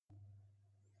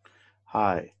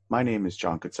Hi, my name is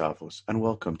John Katsavos, and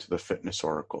welcome to the Fitness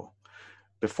Oracle.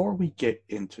 Before we get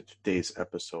into today's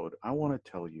episode, I want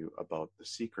to tell you about the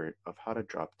secret of how to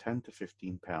drop 10 to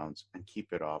 15 pounds and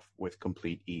keep it off with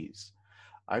complete ease.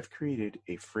 I've created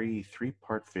a free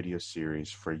 3-part video series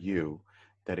for you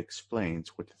that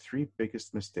explains what the 3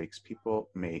 biggest mistakes people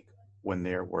make when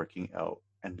they're working out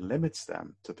and limits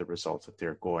them to the results that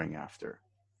they're going after.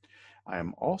 I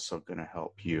am also going to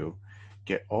help you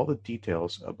get all the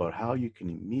details about how you can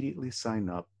immediately sign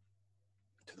up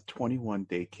to the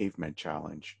 21-Day Caveman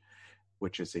Challenge,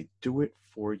 which is a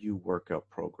do-it-for-you workout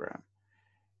program.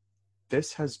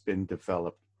 This has been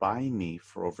developed by me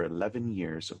for over 11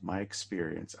 years of my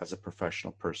experience as a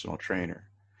professional personal trainer.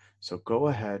 So go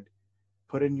ahead,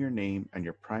 put in your name and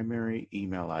your primary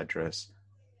email address,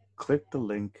 click the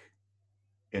link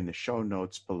in the show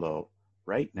notes below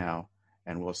right now,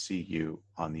 and we'll see you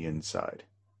on the inside.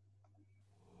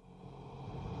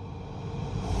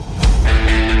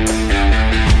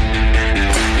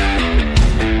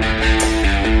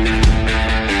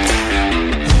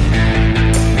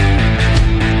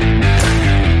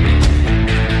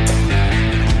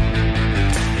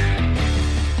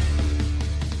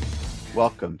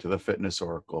 Welcome to the Fitness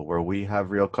Oracle, where we have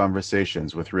real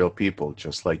conversations with real people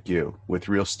just like you, with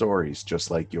real stories just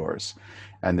like yours.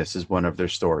 And this is one of their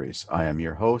stories. I am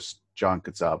your host, John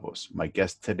Katsavos. My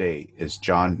guest today is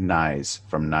John Nyes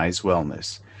from Nyes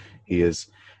Wellness. He is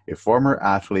a former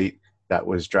athlete that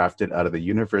was drafted out of the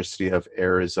University of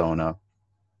Arizona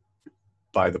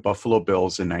by the Buffalo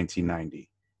Bills in 1990.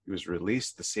 He was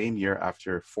released the same year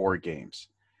after 4 games.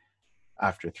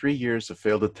 After 3 years of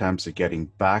failed attempts at getting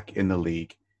back in the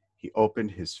league, he opened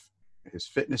his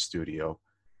fitness studio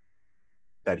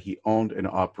that he owned and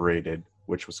operated,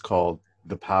 which was called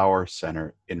the Power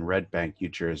Center in Red Bank, New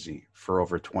Jersey, for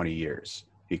over 20 years.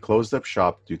 He closed up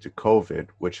shop due to COVID,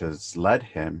 which has led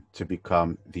him to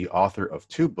become the author of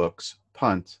 2 books,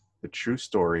 Punt, the true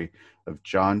story of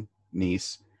John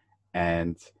Nyes,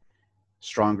 and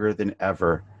Stronger Than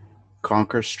Ever,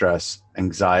 Conquer Stress,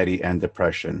 Anxiety, and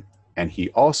Depression. And he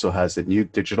also has a new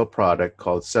digital product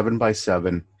called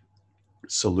 7x7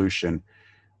 Solution,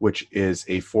 which is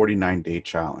a 49-day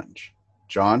challenge.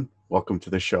 John, welcome to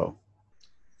the show.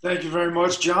 Thank you very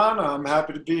much, John. I'm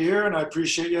happy to be here, and I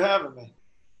appreciate you having me.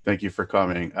 Thank you for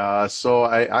coming. So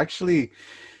I actually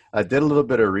did a little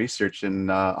bit of research, and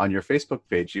on your Facebook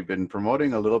page, you've been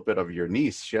promoting a little bit of your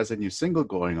niece. She has a new single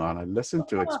going on. I listened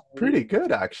to it. It's pretty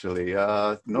good, actually.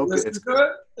 No good. It's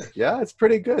good. Yeah, it's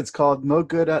pretty good. It's called No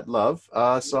Good at Love.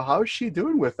 So how is she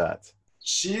doing with that?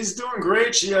 She's doing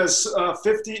great. She has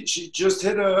 50. She just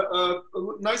hit a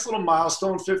nice little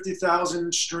milestone,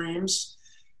 50,000 streams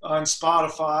on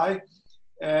Spotify,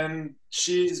 and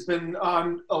she's been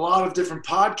on a lot of different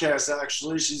podcasts.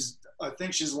 Actually, I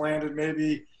think she's landed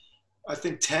maybe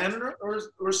 10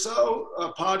 or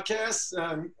so podcasts,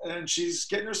 and she's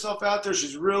getting herself out there.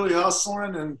 She's really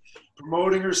hustling and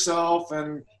promoting herself,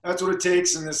 and that's what it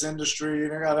takes in this industry.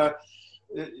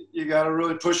 You gotta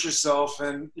really push yourself,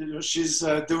 and she's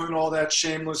doing all that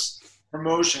shameless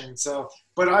promotion. So,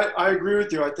 but I agree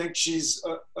with you. I think she's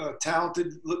a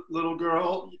talented little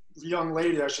girl, young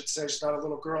lady, I should say. She's not a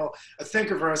little girl. I think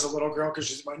of her as a little girl because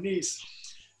she's my niece,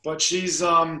 but she's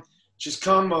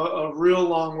come a real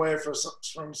long way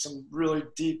from some really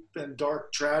deep and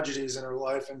dark tragedies in her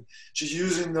life, and she's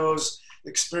using those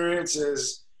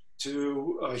experiences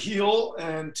to heal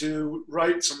and to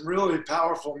write some really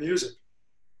powerful music.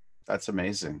 That's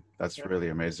amazing. That's really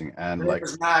amazing. And Her name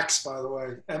is Max, by the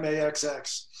way,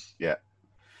 Maxx. Yeah.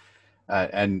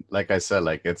 And like I said,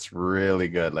 like it's really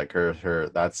good. Like her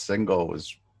that single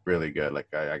was really good. Like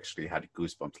I actually had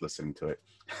goosebumps listening to it.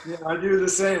 Yeah, I do the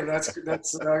same. That's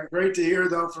great to hear,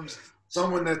 though, from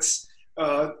someone that's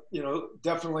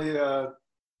definitely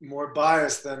more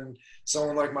biased than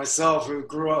someone like myself who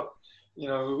grew up,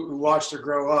 who watched her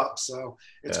grow up. So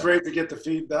it's great to get the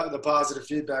feedback, the positive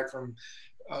feedback from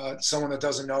someone that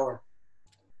doesn't know her.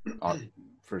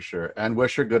 For sure. And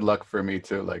wish her good luck for me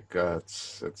too. Like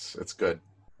it's good.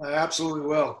 I absolutely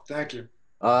will. Thank you.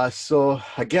 So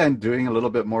again, doing a little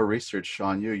bit more research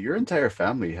on you, your entire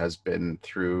family has been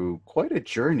through quite a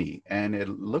journey, and it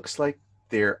looks like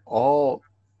they're all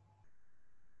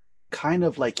kind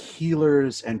of like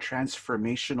healers and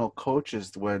transformational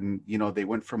coaches when, they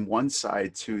went from one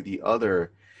side to the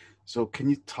other. So can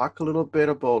you talk a little bit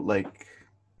about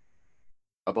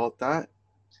that?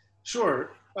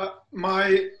 Sure.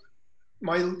 My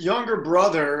younger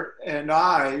brother and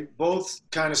I both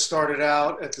kind of started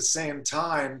out at the same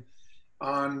time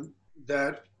on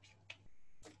that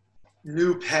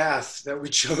new path that we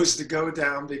chose to go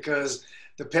down because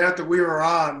the path that we were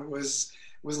on was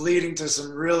leading to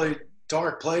some really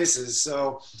dark places.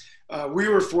 So we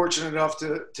were fortunate enough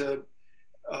to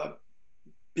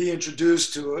be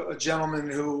introduced to a gentleman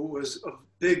who was a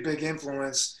big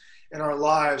influence in our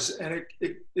lives, and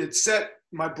it set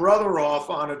my brother off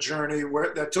on a journey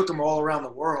that took him all around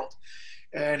the world.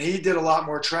 And he did a lot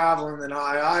more traveling than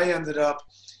I. I ended up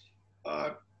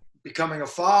becoming a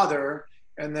father,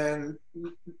 and then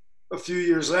a few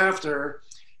years after,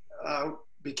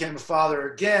 became a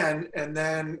father again. And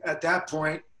then at that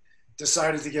point,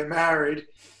 decided to get married.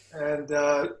 And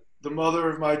the mother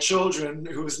of my children,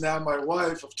 who is now my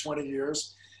wife of 20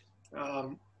 years,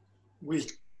 we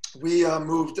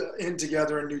moved in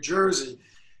together in New Jersey.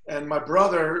 And my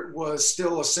brother was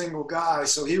still a single guy,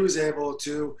 so he was able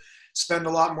to spend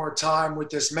a lot more time with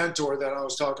this mentor that I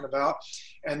was talking about.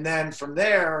 And then from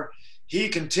there, he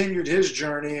continued his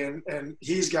journey, and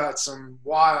he's got some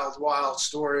wild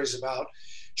stories about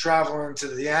traveling to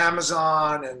the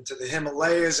Amazon and to the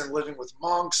Himalayas and living with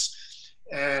monks.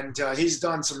 And he's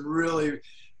done some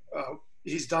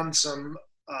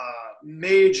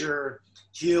major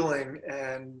healing,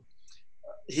 and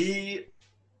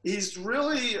he's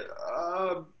really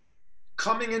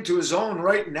coming into his own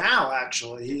right now.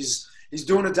 Actually, he's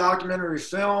doing a documentary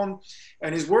film,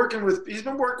 and he's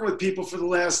been working with people for the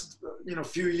last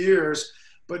few years,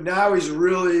 but now he's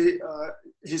really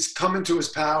he's come into his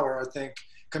power, I think,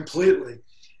 completely,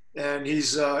 and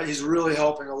he's really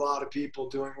helping a lot of people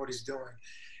doing what he's doing.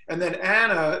 And then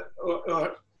Anna,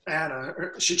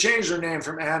 she changed her name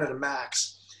from Anna to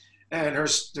Max, and her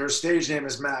stage name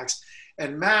is Max.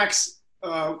 And Max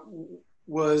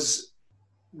was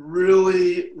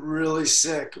really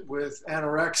sick with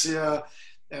anorexia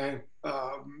and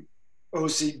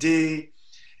OCD,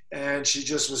 and she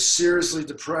just was seriously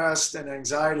depressed and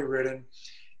anxiety ridden.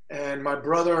 And my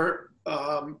brother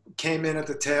came in at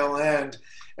the tail end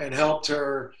and helped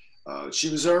her. She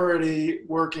was already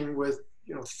working with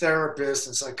therapists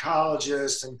and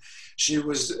psychologists, and she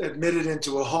was admitted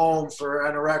into a home for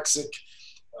anorexic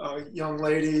young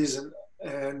ladies,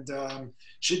 and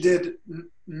she did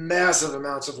massive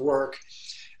amounts of work.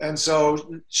 And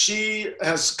so she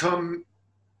has come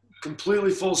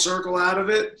completely full circle out of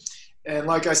it. And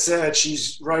like I said,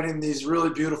 she's writing these really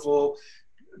beautiful,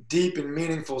 deep and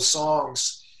meaningful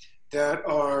songs that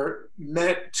are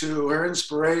meant to, her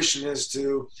inspiration is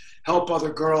to help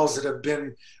other girls that have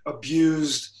been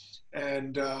abused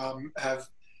and have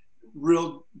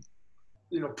real,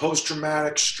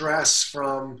 post-traumatic stress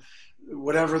from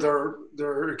whatever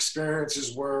their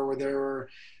experiences were, where they were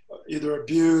either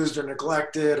abused or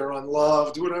neglected or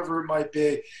unloved, whatever it might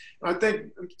be. And I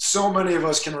think so many of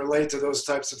us can relate to those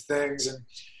types of things. And,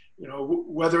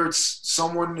 whether it's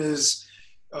someone is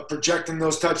projecting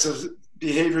those types of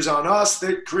behaviors on us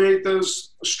that create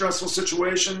those stressful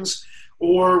situations,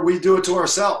 or we do it to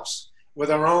ourselves with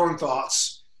our own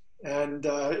thoughts. And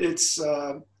there's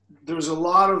a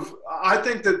lot of, I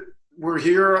think that we're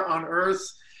here on earth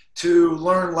to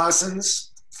learn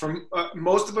lessons from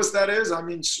most of us. That is, I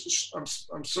mean,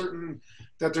 I'm certain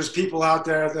that there's people out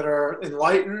there that are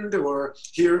enlightened or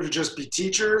here to just be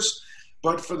teachers.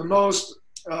 But for the most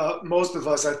of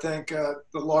us, I think the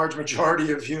large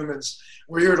majority of humans,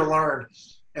 we're here to learn,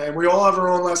 and we all have our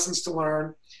own lessons to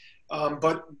learn.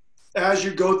 But as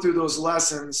you go through those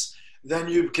lessons, then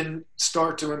you can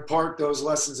start to impart those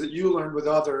lessons that you learned with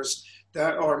others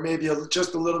that are maybe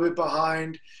just a little bit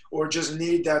behind, or just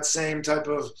need that same type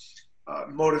of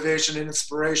motivation and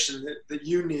inspiration that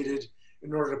you needed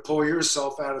in order to pull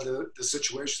yourself out of the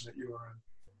situation that you were in.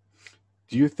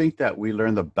 Do you think that we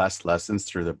learn the best lessons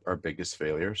through our biggest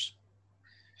failures?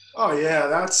 Oh yeah,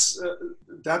 that's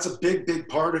a big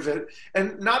part of it.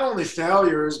 And not only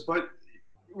failures, but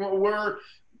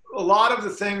a lot of the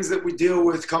things that we deal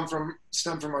with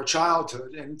stem from our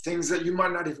childhood, and things that you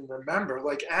might not even remember.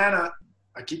 Like Anna,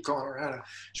 I keep calling her Anna.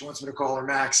 She wants me to call her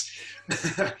Max.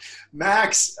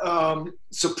 Max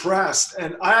suppressed,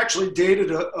 and I actually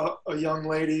dated a young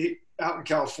lady out in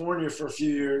California for a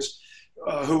few years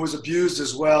who was abused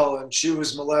as well, and she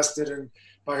was molested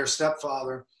by her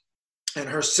stepfather. And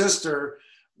her sister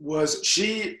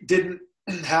she didn't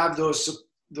have those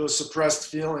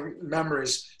suppressed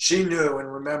memories. She knew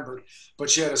and remembered, but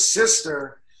she had a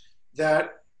sister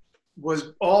that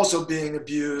was also being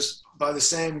abused by the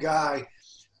same guy,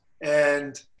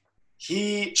 and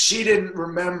she didn't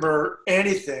remember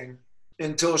anything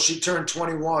until she turned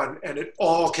 21, and it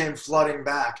all came flooding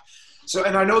back. So,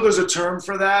 and I know there's a term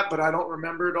for that, but I don't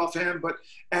remember it offhand. But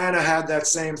Anna had that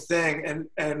same thing,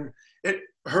 and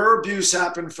her abuse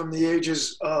happened from the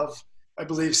ages of, I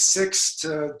believe, 6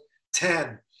 to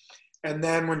 10. And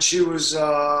then when she was,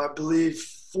 I believe,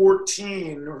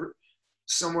 14 or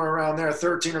somewhere around there,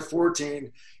 13 or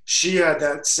 14, she had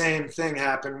that same thing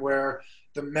happen where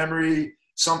the memory,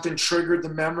 something triggered the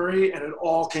memory and it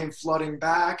all came flooding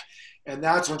back. And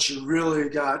that's when she really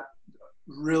got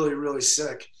really, really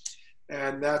sick.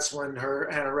 And that's when her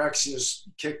anorexia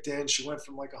kicked in. She went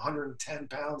from like 110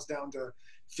 pounds down to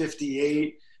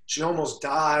 58. She almost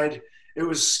died. It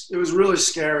was really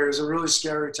scary. It was a really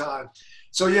scary time.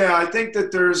 So yeah, I think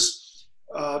that there's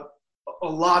a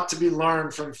lot to be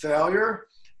learned from failure.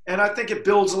 And I think it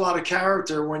builds a lot of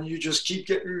character when you just keep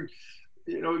getting,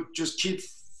 just keep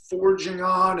forging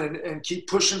on and keep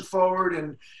pushing forward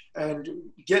and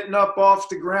getting up off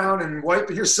the ground and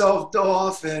wiping yourself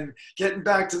off and getting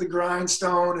back to the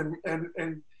grindstone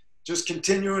and just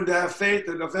continuing to have faith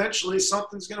that eventually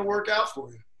something's going to work out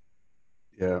for you.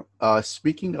 Yeah.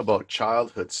 Speaking about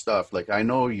childhood stuff, like I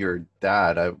know your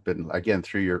dad, I've been, again,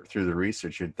 through the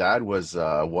research, your dad was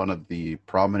one of the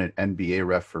prominent NBA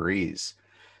referees.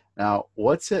 Now,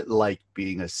 what's it like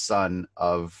being a son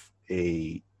of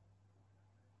a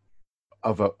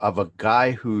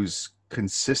guy who's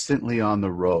consistently on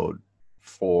the road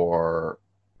for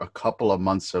a couple of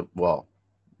months of, well,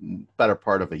 better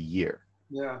part of a year?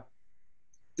 Yeah.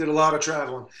 Did a lot of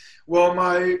traveling. Well,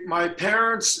 my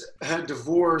parents had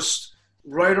divorced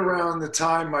right around the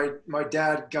time my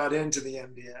dad got into the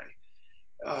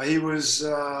NBA. He was,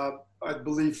 I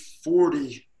believe,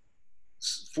 40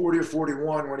 or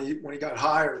 41 when he got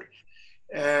hired,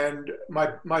 and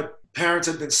my parents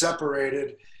had been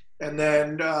separated, and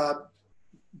then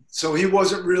so he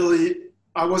wasn't really.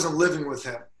 I wasn't living with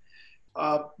him,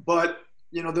 but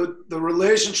the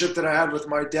relationship that I had with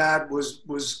my dad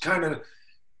was kind of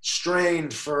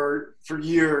strained for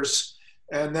years,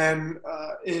 and then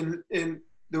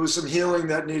there was some healing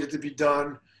that needed to be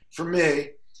done for me.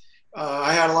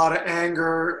 I had a lot of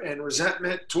anger and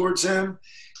resentment towards him,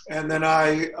 and then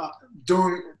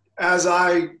as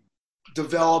I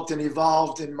developed and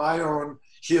evolved in my own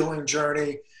healing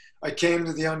journey, I came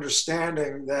to the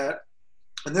understanding that,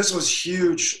 and this was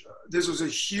huge. This was a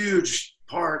huge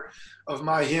part of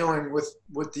my healing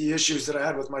with the issues that I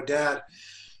had with my dad.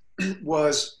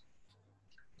 Was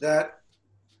that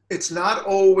it's not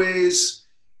always,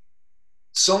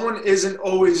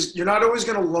 you're not always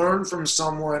going to learn from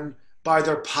someone by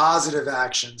their positive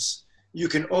actions. You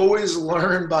can always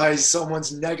learn by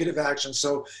someone's negative actions.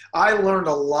 So I learned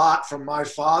a lot from my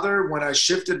father when I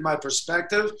shifted my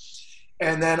perspective,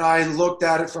 and then I looked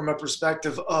at it from a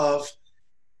perspective of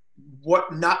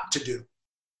what not to do.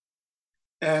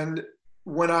 And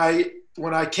when I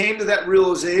came to that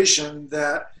realization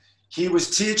that he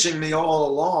was teaching me all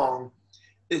along,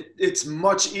 it's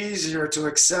much easier to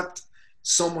accept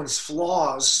someone's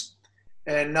flaws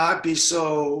and not be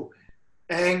so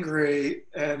angry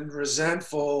and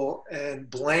resentful and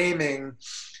blaming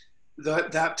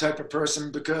that type of person,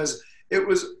 because it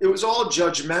was all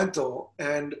judgmental.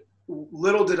 And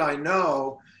little did I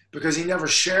know, because he never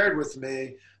shared with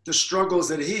me the struggles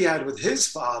that he had with his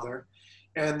father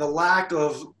and the lack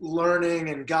of learning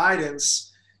and guidance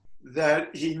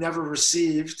that he never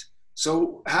received.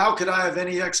 So how could I have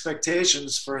any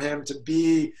expectations for him to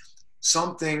be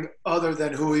something other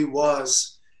than who he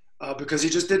was? Because he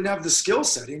just didn't have the skill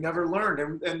set. He never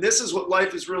learned. And this is what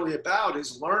life is really about,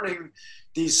 is learning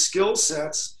these skill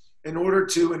sets in order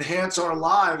to enhance our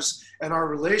lives and our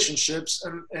relationships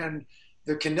and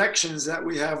the connections that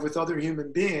we have with other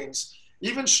human beings.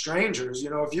 Even strangers,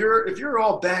 if you're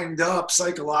all banged up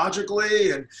psychologically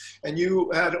and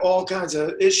you had all kinds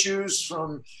of issues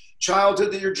from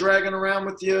childhood that you're dragging around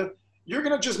with you, you're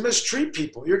going to just mistreat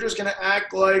people. You're just going to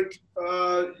act like,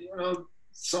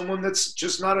 someone that's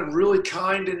just not a really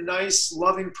kind and nice,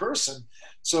 loving person.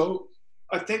 So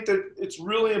I think that it's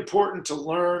really important to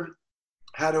learn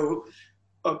how to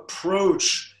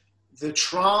approach the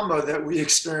trauma that we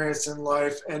experience in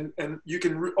life, and you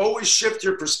can always shift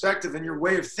your perspective and your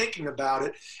way of thinking about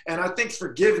it. And I think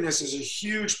forgiveness is a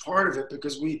huge part of it,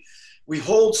 because we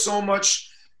hold so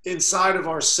much inside of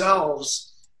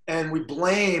ourselves and we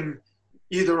blame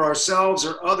either ourselves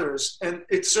or others, and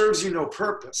it serves you no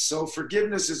purpose. So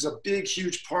forgiveness is a big,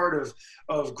 huge part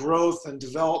of growth and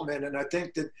development. And I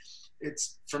think that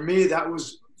for me, that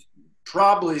was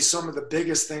probably some of the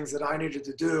biggest things that I needed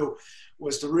to do,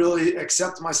 was to really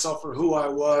accept myself for who I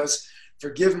was,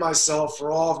 forgive myself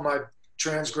for all of my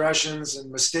transgressions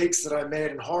and mistakes that I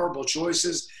made and horrible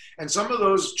choices. And some of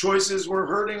those choices were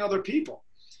hurting other people.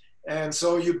 And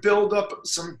so you build up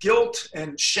some guilt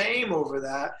and shame over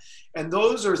that. And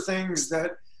those are things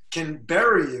that can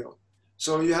bury you.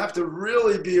 So you have to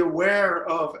really be aware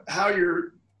of how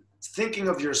you're thinking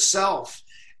of yourself.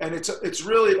 And it's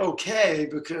really okay,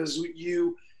 because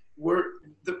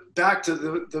back to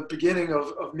the beginning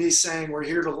of me saying we're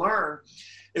here to learn.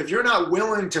 If you're not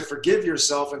willing to forgive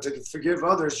yourself and to forgive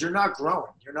others, you're not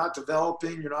growing, you're not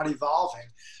developing, you're not evolving.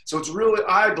 So it's really,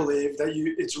 I believe that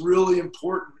it's really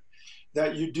important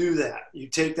that you do that. You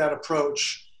take that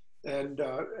approach, and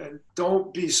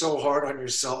don't be so hard on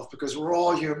yourself, because we're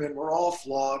all human, we're all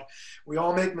flawed, we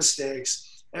all make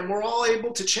mistakes, and we're all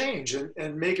able to change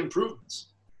and make improvements.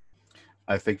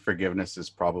 I think forgiveness is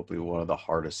probably one of the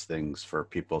hardest things for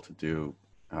people to do.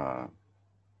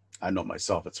 I know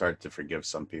myself, it's hard to forgive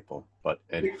some people, but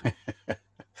anyway.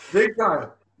 Big time.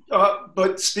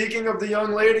 But speaking of the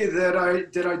young lady that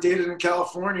I dated in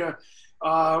California,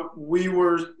 we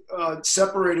were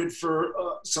separated for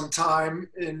some time,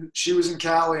 and she was in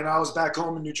Cali and I was back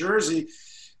home in New Jersey,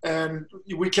 and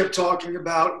we kept talking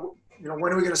about,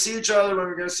 when are we going to see each other? When are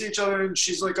we going to see each other? And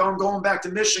she's like, oh, I'm going back to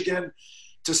Michigan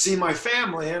to see my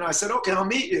family. And I said, okay, I'll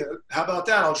meet you. How about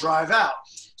that? I'll drive out.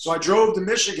 So I drove to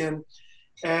Michigan,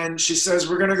 and she says,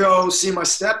 we're going to go see my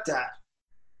stepdad.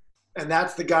 And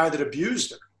that's the guy that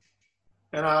abused her.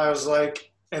 And I was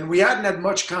like, and we hadn't had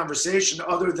much conversation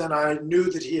other than I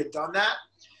knew that he had done that.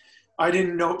 I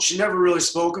didn't know, she never really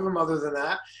spoke of him other than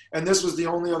that. And this was the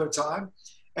only other time.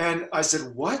 And I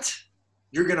said, what?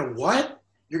 You're going to what?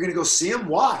 You're going to go see him?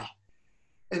 Why?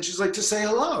 And she's like, to say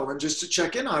hello and just to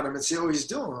check in on him and see how he's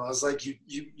doing. I was like,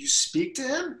 you speak to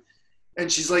him? And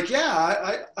she's like,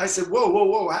 yeah. I said,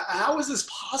 whoa. How is this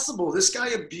possible? This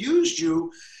guy abused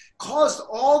you, caused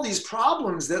all these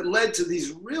problems that led to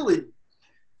these really,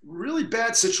 really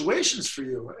bad situations for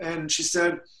you. And she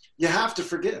said, you have to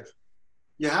forgive.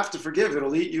 You have to forgive.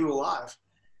 It'll eat you alive.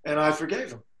 And I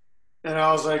forgave him. And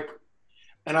I was like,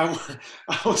 and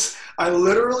I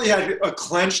literally had a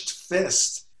clenched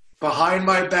fist behind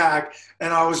my back,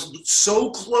 and I was so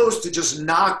close to just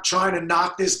trying to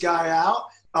knock this guy out.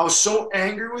 I was so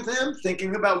angry with him,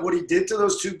 thinking about what he did to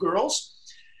those two girls.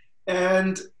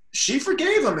 And she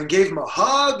forgave him and gave him a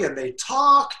hug, and they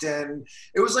talked, and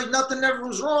it was like nothing ever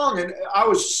was wrong. And I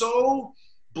was so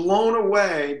blown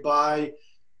away by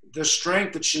the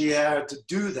strength that she had to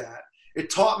do that. It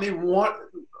taught me one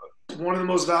of the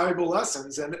most valuable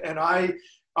lessons. And I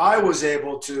was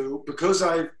able to, because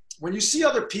when you see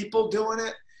other people doing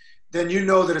it, then you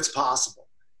know that it's possible.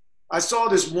 I saw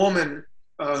this woman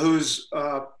whose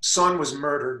son was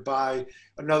murdered by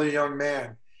another young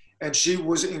man, and she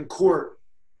was in court.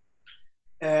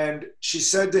 And she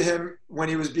said to him when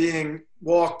he was being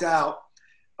walked out,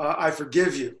 I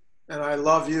forgive you and I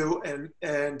love you.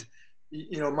 And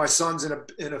my son's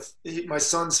my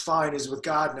son's fine. He's with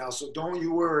God now. So don't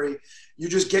you worry. You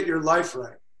just get your life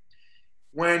right.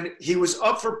 When he was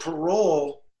up for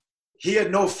parole, he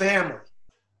had no family.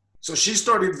 So she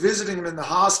started visiting him in the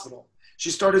hospital.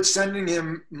 She started sending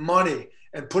him money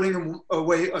and putting him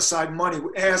aside money,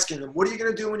 asking him, what are you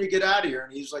going to do when you get out of here?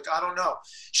 And he's like, I don't know.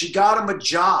 She got him a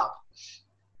job.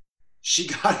 She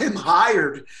got him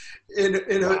hired in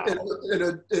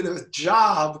a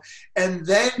job. And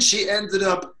then she ended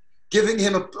up giving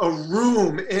him a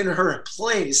room in her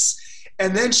place.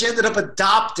 And then she ended up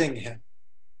adopting him,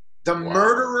 the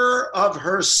murderer of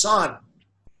her son.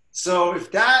 So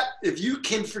if you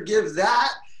can forgive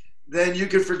that, then you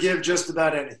can forgive just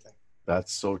about anything.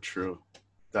 That's so true.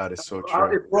 That is so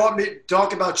true. It brought me,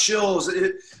 talk about chills.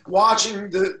 Watching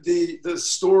the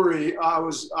story, I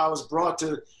was brought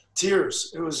to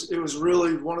tears. It was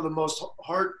really one of the most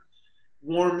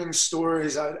heartwarming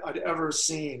stories I'd ever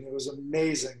seen. It was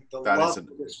amazing. The love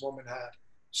that this woman had.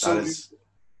 So that is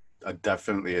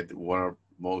definitely one of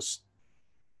most.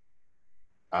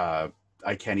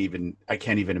 I can't even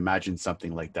imagine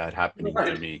something like that happening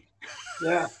to me.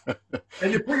 Yeah,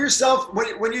 and you put yourself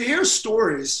when you hear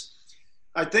stories,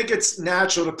 I think it's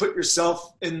natural to put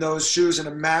yourself in those shoes and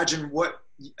imagine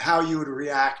how you would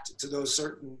react to those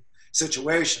certain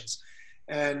situations.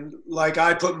 And like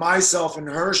I put myself in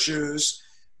her shoes,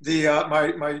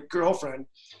 my girlfriend,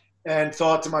 and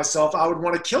thought to myself, I would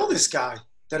want to kill this guy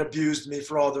that abused me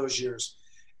for all those years.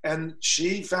 And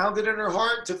she found it in her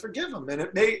heart to forgive him, and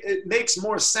it makes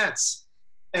more sense.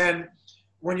 And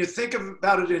when you think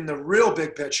about it in the real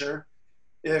big picture,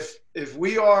 if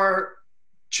we are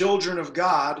children of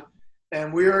God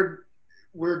and we're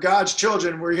God's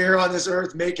children, we're here on this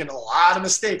earth making a lot of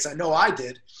mistakes. I know I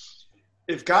did.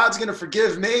 If God's going to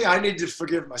forgive me, I need to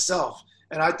forgive myself.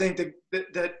 And I think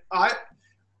that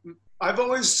I've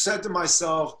always said to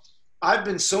myself, I've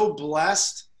been so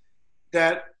blessed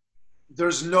that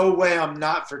there's no way I'm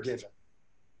not forgiven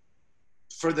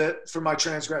for my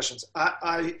transgressions.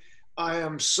 I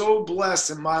am so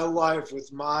blessed in my life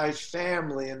with my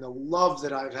family and the love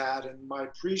that I've had and my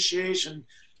appreciation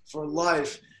for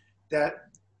life that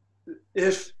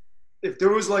if there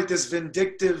was like this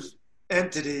vindictive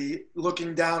entity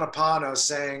looking down upon us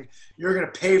saying, "You're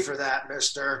going to pay for that,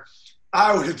 mister,"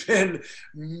 I would have been,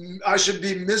 I should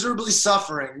be miserably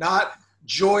suffering, not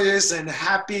joyous and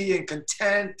happy and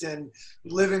content and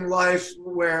living life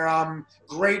where I'm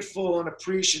grateful and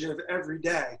appreciative every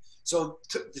day. So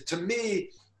to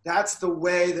me, that's the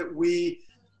way that we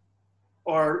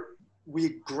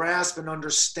grasp and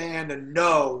understand and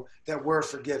know that we're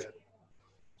forgiven.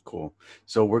 Cool.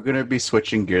 So we're going to be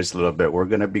switching gears a little bit. We're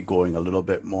going to be going a little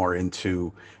bit more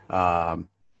into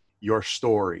your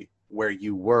story, where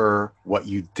you were, what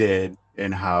you did,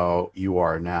 and how you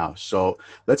are now. So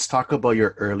let's talk about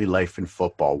your early life in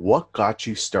football. What got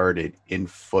you started in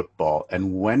football,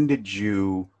 and when did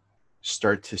you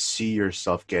start to see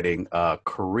yourself getting a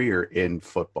career in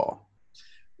football?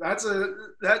 That's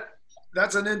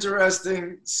an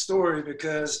interesting story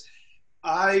because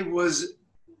I was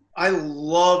I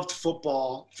loved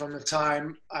football from the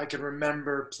time I can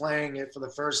remember playing it for the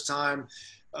first time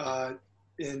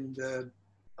in the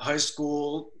high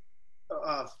school,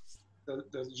 uh,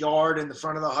 the yard in the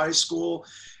front of the high school,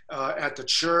 at the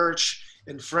church,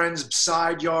 in friends'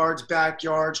 side yards,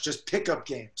 backyards, just pickup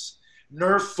games,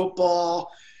 Nerf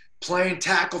football, playing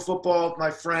tackle football with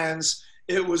my friends.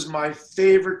 It was my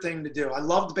favorite thing to do. I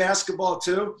loved basketball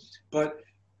too, but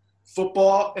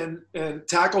football and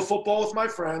tackle football with my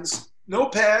friends, no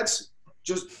pads,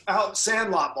 just out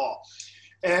sandlot ball.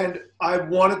 And I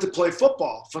wanted to play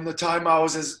football from the time I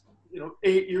was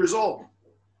 8 years old.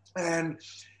 And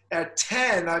at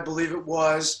 10, I believe it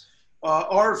was,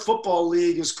 our football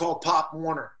league is called Pop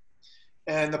Warner.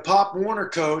 And the Pop Warner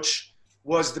coach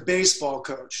was the baseball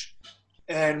coach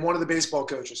and one of the baseball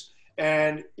coaches.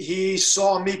 And he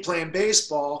saw me playing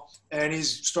baseball and he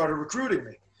started recruiting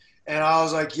me. And I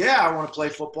was like, yeah, I want to play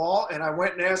football. And I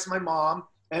went and asked my mom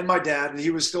and my dad, and he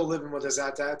was still living with us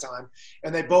at that time.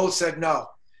 And they both said no,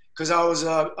 because I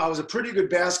was a pretty good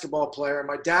basketball player. And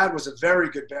my dad was a very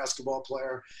good basketball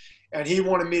player. And he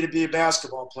wanted me to be a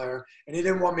basketball player. And he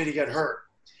didn't want me to get hurt.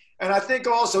 And I think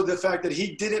also the fact that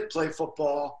he didn't play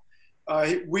football,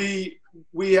 we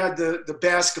had the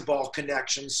basketball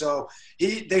connection. So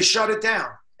they shut it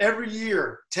down. Every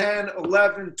year, 10,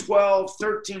 11, 12,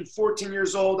 13, 14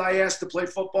 years old, I asked to play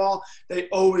football. They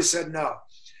always said no.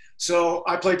 So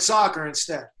I played soccer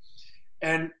instead.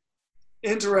 And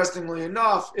interestingly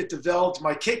enough, it developed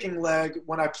my kicking leg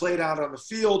when I played out on the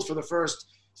field for the first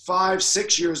 5,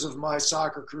 6 years of my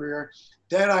soccer career.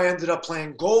 Then I ended up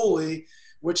playing goalie,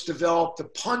 which developed the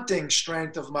punting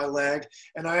strength of my leg.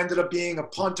 And I ended up being a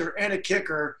punter and a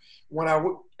kicker when I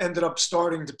ended up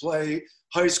starting to play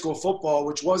high school football,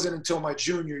 which wasn't until my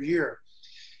junior year.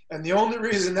 And the only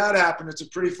reason that happened, it's a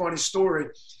pretty funny story.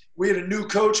 We had a new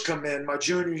coach come in my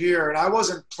junior year, and I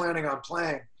wasn't planning on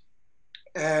playing.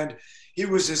 And he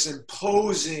was this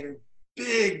imposing,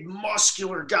 big,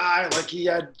 muscular guy. Like he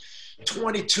had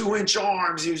 22-inch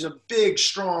arms. He was a big,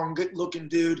 strong, good-looking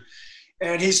dude.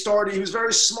 And he was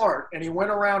very smart. And he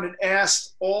went around and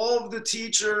asked all of the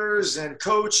teachers and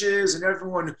coaches and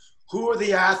everyone, who are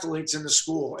the athletes in the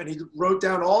school? And he wrote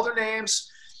down all their names,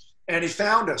 and he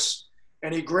found us.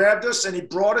 And he grabbed us and he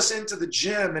brought us into the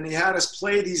gym, and he had us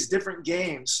play these different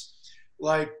games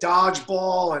like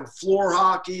dodgeball and floor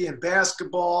hockey and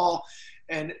basketball.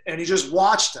 And he just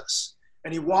watched us.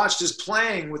 And he watched us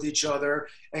playing with each other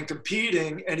and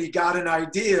competing, and he got an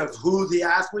idea of who the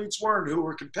athletes were and who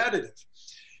were competitive.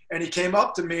 And he came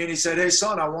up to me and he said, "Hey,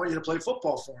 son, I want you to play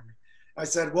football for me." I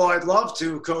said, "Well, I'd love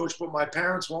to, coach, but my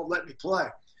parents won't let me play."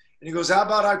 And he goes, "How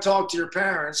about I talk to your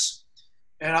parents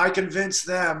and I convince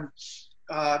them,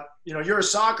 you're a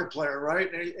soccer player, right?"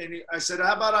 I said,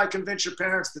 "How about I convince your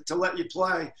parents to let you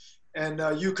play and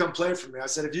you come play for me?" I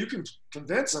said, "If you can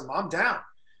convince them, I'm down."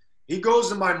 He goes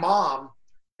to my mom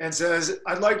and says,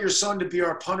 "I'd like your son to be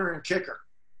our punter and kicker.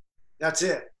 That's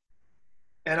it."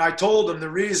 And I told him the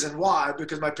reason why,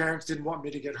 because my parents didn't want me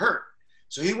to get hurt.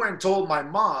 So he went and told my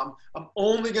mom, "I'm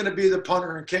only going to be the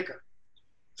punter and kicker."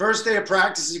 First day of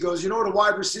practice, he goes, "You know what a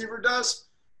wide receiver does?"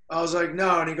 I was like,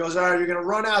 "No." And he goes, "All right, you're going to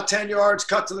run out 10 yards,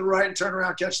 cut to the right, and turn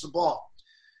around, catch the ball."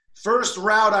 First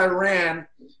route I ran,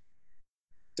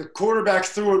 the quarterback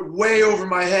threw it way over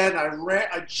my head.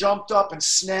 I jumped up and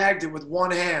snagged it with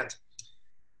one hand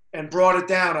and brought it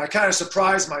down. I kind of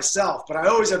surprised myself, but I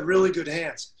always had really good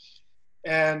hands.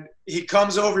 And he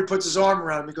comes over, he puts his arm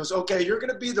around me, he goes, "Okay, you're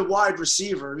going to be the wide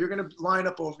receiver. You're going to line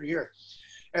up over here."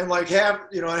 And like a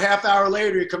half hour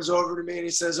later, he comes over to me and he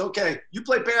says, okay, you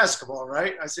play basketball,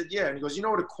 right? I said, yeah. And he goes, you know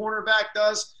what a cornerback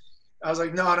does? I was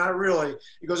like, no, not really.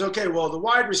 He goes, okay, well, the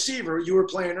wide receiver you were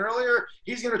playing earlier,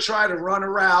 he's going to try to run a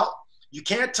route. You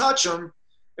can't touch him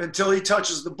until he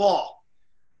touches the ball.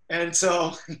 And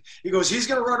so he goes, he's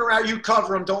going to run around. You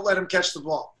cover him. Don't let him catch the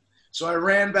ball. So I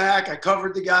ran back. I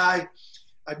covered the guy.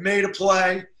 I made a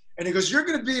play. And he goes, you're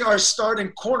going to be our starting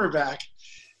cornerback.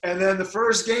 And then the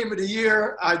first game of the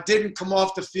year, I didn't come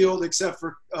off the field except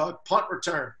for punt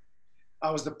return.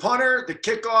 I was the punter, the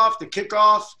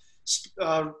kickoff.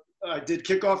 I did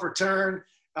kickoff return.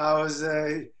 I was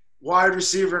a wide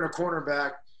receiver and a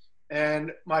cornerback.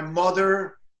 And my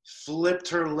mother flipped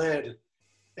her lid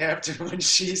after when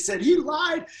she said, he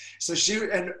lied. So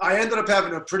I ended up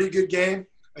having a pretty good game.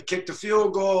 I kicked a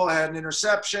field goal. I had an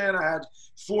interception. I had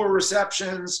 4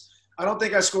 receptions. I don't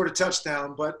think I scored a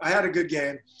touchdown, but I had a good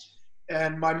game.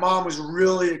 And my mom was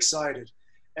really excited.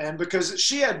 And because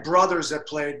she had brothers that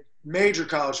played major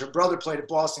college. Her brother played at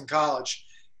Boston College.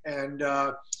 And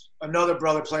another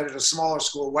brother played at a smaller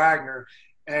school, Wagner.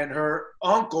 And her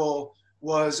uncle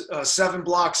was 7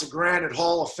 blocks of Granite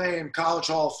Hall of Fame, College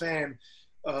Hall of Fame.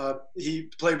 He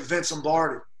played with Vince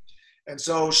Lombardi. And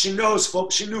so she knew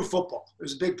football. It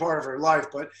was a big part of her life.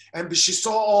 But she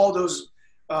saw all those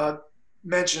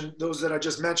those that I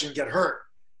just mentioned get hurt,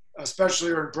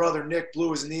 especially her brother Nick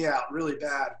blew his knee out really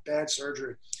bad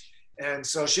surgery. And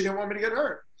so she didn't want me to get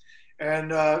hurt.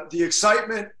 And the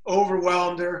excitement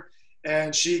overwhelmed her,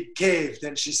 and she caved.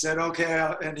 And she said,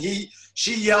 okay. And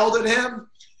she yelled at him,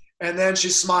 and then she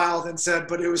smiled and said,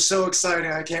 but it was so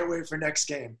exciting. I can't wait for next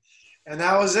game. And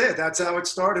that was it. That's how it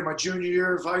started, my junior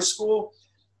year of high school.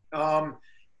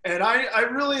 And I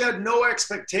really had no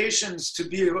expectations to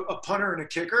be a punter and a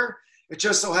kicker. It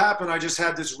just so happened I just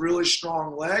had this really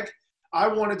strong leg. I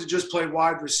wanted to just play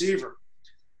wide receiver.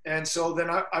 And so then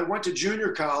I went to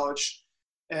junior college,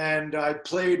 and I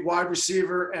played wide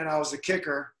receiver, and I was the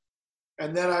kicker.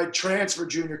 And then I transferred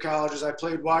junior colleges. I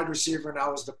played wide receiver, and I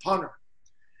was the punter.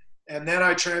 And then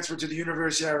I transferred to the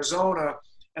University of Arizona,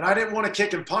 and I didn't want to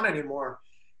kick and punt anymore.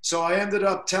 So I ended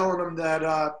up telling them that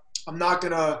I'm not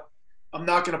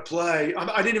gonna play.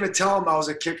 I didn't even tell them I was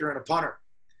a kicker and a punter,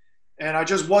 and I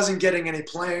just wasn't getting any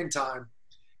playing time.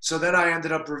 So then I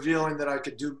ended up revealing that I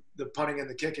could do the punting and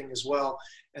the kicking as well,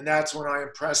 and that's when I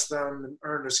impressed them and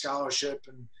earned a scholarship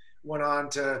and went on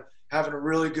to having a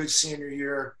really good senior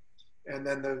year. And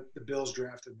then the Bills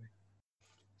drafted me.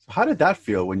 How did that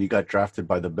feel when you got drafted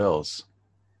by the Bills?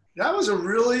 That was a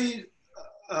really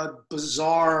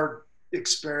bizarre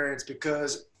experience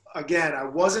because, again, I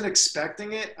wasn't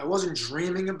expecting it. I wasn't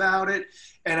dreaming about it.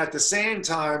 And at the same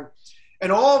time,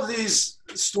 and all of these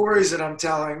stories that I'm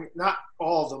telling, not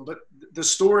all of them, but the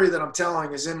story that I'm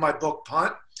telling is in my book,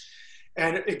 Punt.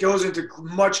 And it goes into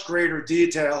much greater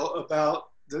detail about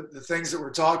the things that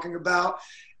we're talking about.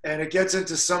 And it gets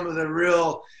into some of the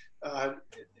real,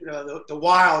 the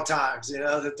wild times,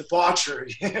 the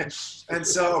debauchery. And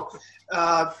so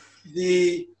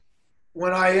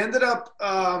when I ended up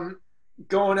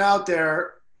going out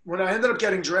there, when I ended up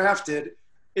getting drafted,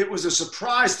 it was a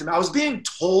surprise to me. I was being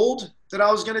told that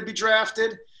I was going to be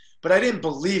drafted, but I didn't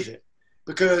believe it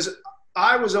because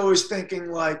I was always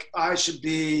thinking like I should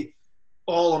be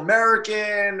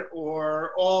All-American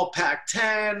or All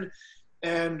Pac-10.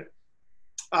 And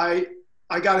I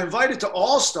got invited to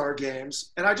All-Star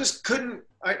games, and I just couldn't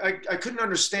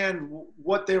understand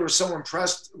what they were so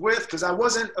impressed with because I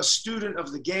wasn't a student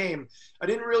of the game. I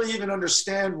didn't really even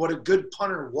understand what a good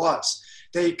punter was.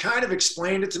 They kind of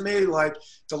explained it to me like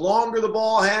the longer the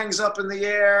ball hangs up in the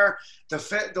air,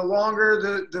 the longer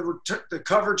the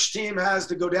coverage team has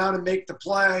to go down and make the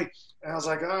play. And I was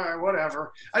like, all right,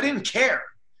 whatever. I didn't care.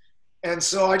 And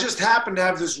so I just happened to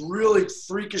have this really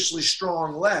freakishly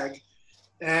strong leg.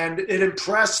 And it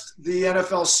impressed the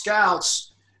NFL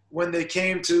scouts when they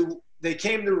came to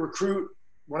recruit.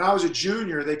 When I was a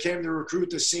junior, they came to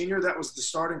recruit the senior that was the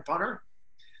starting punter.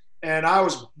 And I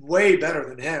was way better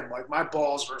than him. Like my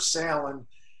balls were sailing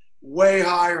way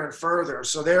higher and further.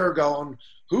 So they were going,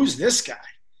 who's this guy?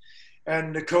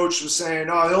 And the coach was saying,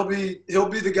 oh, he'll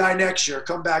be the guy next year.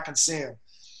 Come back and see him.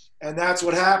 And that's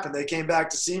what happened. They came back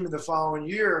to see me the following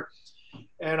year,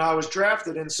 and I was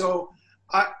drafted. And so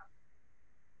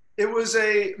it was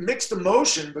a mixed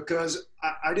emotion because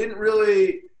I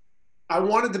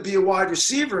wanted to be a wide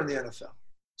receiver in the NFL.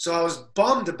 So I was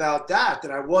bummed about that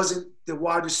I wasn't the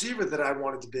wide receiver that I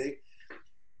wanted to be.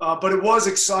 But it was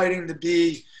exciting to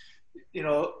be,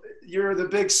 you're the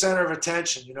big center of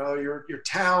attention. Your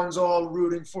town's all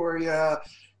rooting for you.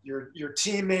 Your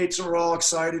teammates are all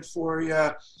excited for you.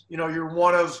 You're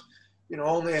one of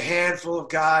only a handful of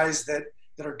guys that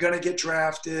are going to get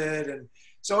drafted. And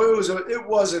so it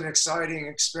was an exciting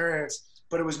experience,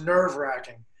 but it was nerve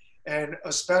wracking. And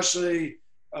especially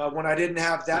when I didn't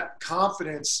have that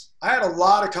confidence. I had a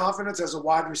lot of confidence as a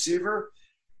wide receiver,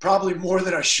 probably more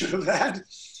than I should have had.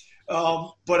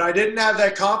 But I didn't have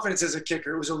that confidence as a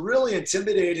kicker. It was a really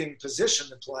intimidating position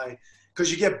to play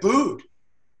because you get booed.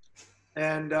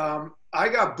 And I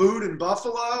got booed in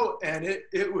Buffalo, and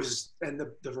it was, and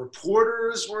the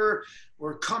reporters were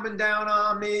coming down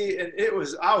on me, and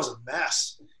I was a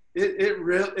mess. It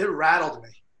rattled me.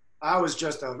 I was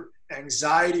just an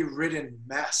anxiety-ridden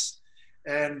mess.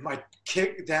 And my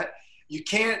kick, that you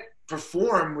can't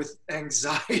perform with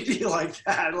anxiety like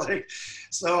that.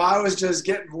 So I was just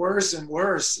getting worse and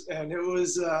worse. And it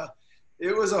was a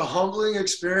humbling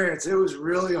experience. It was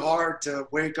really hard to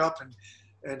wake up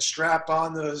and strap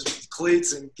on those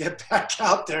cleats and get back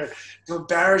out there to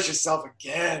embarrass yourself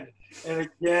again and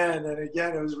again and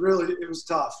again. It was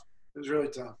tough. It was really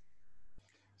tough.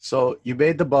 So you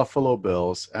made the Buffalo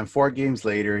Bills, and 4 games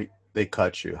later they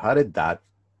cut you. How did that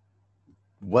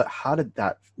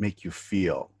make you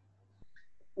feel?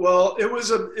 Well, it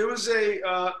was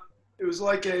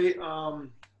like a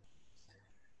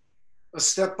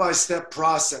step-by-step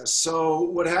process. So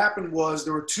what happened was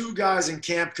there were 2 guys in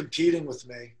camp competing with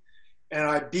me, and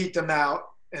I beat them out,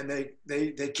 and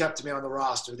they kept me on the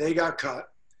roster. They got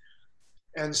cut.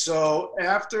 And so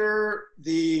after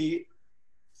the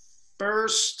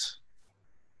first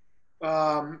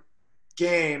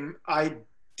game,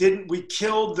 we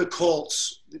killed the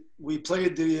Colts. We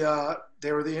played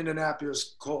they were the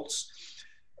Indianapolis Colts.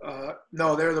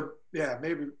 No,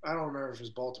 maybe, I don't remember if it was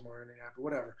Baltimore or Indianapolis,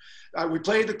 whatever. We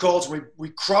played the Colts. We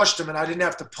crushed them, and I didn't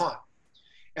have to punt.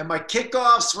 And my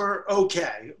kickoffs were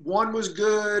okay. One was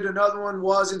good. Another one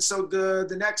wasn't so good.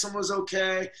 The next one was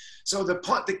okay. So the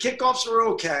kickoffs were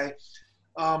okay,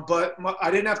 but I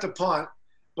didn't have to punt.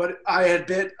 But I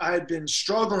had been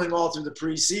struggling all through the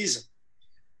preseason.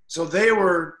 So they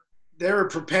were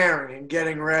preparing and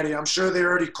getting ready. I'm sure they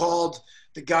already called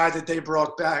the guy that they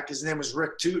brought back. His name was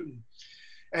Rick Tootin.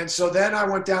 And so then I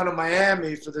went down to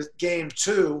Miami for the game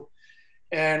 2,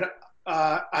 and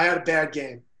I had a bad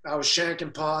game. I was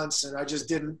shanking punts, and I just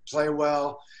didn't play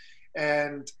well.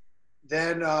 And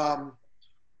then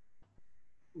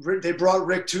they brought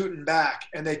Rick Tootin back,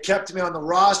 and they kept me on the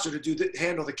roster to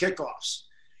handle the kickoffs.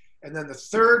 And then the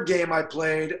 3rd game I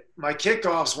played, my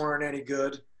kickoffs weren't any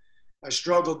good. I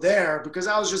struggled there because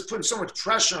I was just putting so much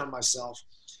pressure on myself.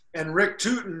 And Rick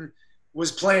Tootin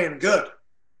was playing good.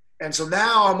 And so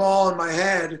now I'm all in my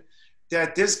head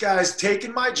that this guy's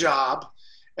taking my job,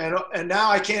 and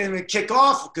now I can't even kick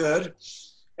off good.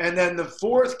 And then the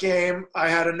 4th game, I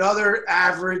had another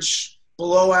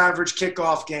below average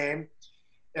kickoff game.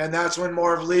 And that's when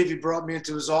Marv Levy brought me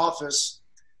into his office,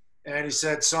 and he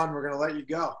said, "Son, we're going to let you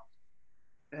go."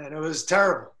 And it was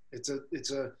terrible. It's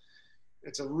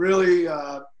a really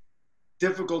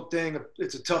difficult thing.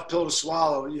 It's a tough pill to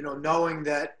swallow, knowing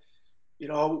that,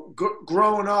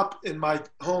 growing up in my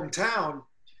hometown,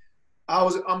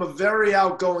 I'm a very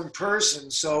outgoing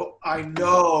person, so I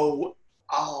know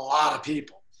a lot of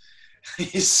people.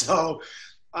 So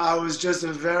I was just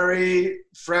a very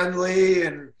friendly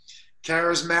and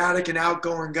charismatic and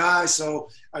outgoing guy. So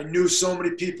I knew so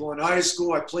many people in high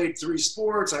school. I played 3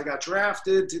 sports. I got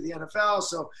drafted to the NFL.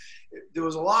 So there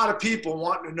was a lot of people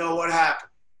wanting to know what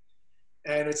happened.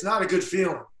 And it's not a good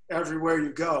feeling everywhere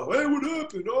you go. "Hey, what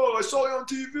happened? Oh, I saw you on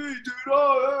TV, dude.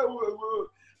 Oh,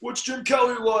 what's Jim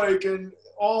Kelly like?" And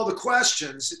all the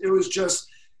questions. It was just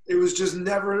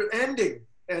never ending.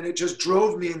 And it just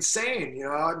drove me insane.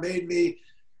 It made me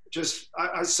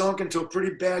I sunk into a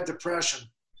pretty bad depression.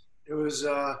 It was,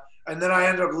 and then I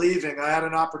ended up leaving. I had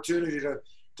an opportunity to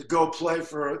go play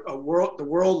for the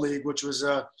World League, which was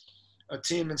a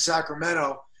team in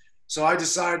Sacramento. So I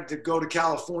decided to go to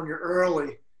California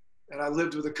early, and I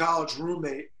lived with a college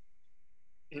roommate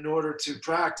in order to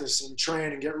practice and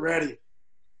train and get ready.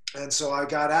 And so I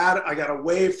got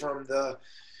away from the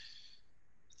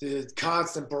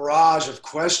constant barrage of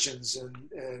questions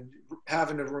and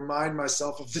having to remind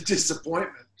myself of the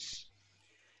disappointment.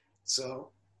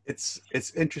 So it's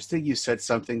interesting you said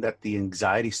something, that the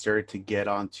anxiety started to get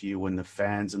onto you when the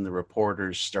fans and the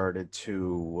reporters started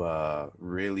to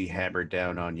really hammer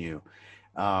down on you.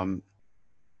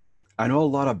 I know a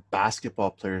lot of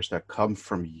basketball players that come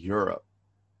from Europe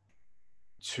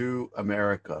to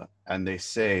America, and they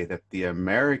say that the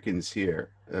Americans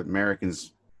here,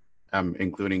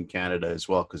 including Canada as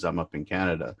well, because I'm up in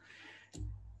Canada,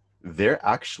 they're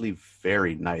actually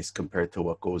very nice compared to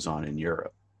what goes on in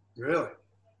Europe. Really?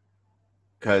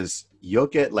 because you'll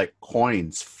get like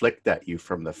coins flicked at you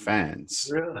from the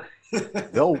fans. Really?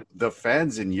 The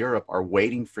fans in Europe are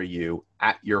waiting for you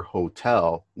at your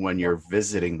hotel when you're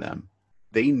visiting them.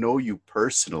 They know you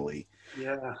personally.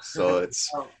 Yeah. So it's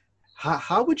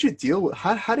how would you deal with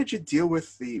how did you deal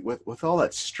with with all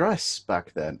that stress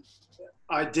back then?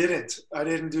 I didn't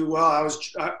do well.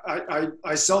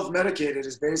 I self-medicated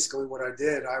is basically what I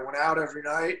did. I went out every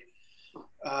night.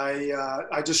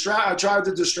 I tried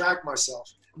to distract myself.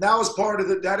 And that was part of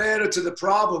that added to the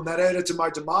problem. That added to my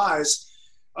demise.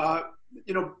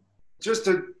 You know, just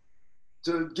to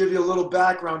give you a little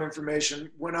background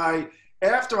information,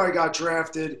 after I got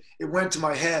drafted, it went to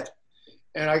my head,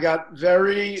 and I got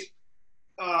very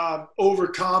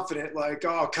overconfident, like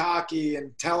cocky,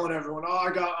 and telling everyone,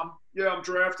 I'm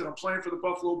drafted, I'm playing for the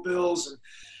Buffalo Bills,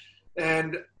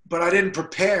 but I didn't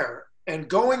prepare. And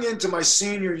going into my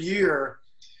senior year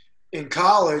in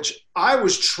college, I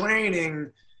was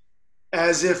training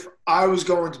as if I was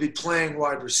going to be playing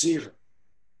wide receiver.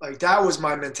 Like, that was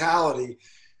my mentality.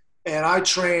 And I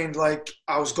trained like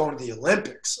I was going to the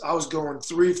Olympics. I was going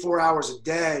 3-4 hours a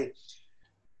day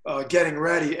getting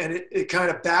ready. And it kind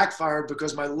of backfired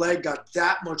because my leg got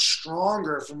that much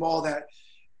stronger from all that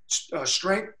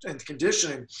strength and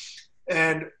conditioning.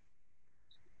 And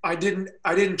I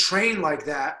didn't train like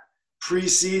that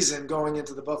preseason going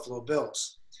into the Buffalo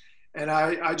Bills. And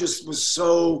I just was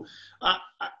so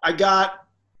I got,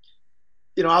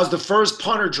 I was the first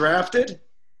punter drafted,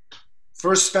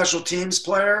 first special teams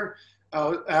player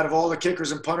out of all the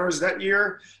kickers and punters that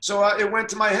year. So it went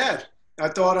to my head. I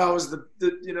thought I was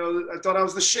I thought I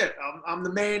was the shit. I'm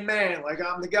the main man, like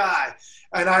I'm the guy.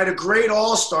 And I had a great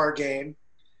all-star game.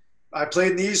 I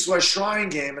played in the East-West Shrine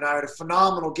game, and I had a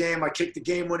phenomenal game. I kicked the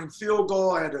game-winning field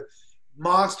goal. I had a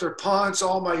monster punts.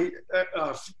 All my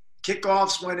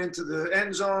kickoffs went into the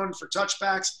end zone for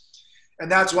touchbacks.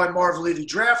 And that's why Marv Levy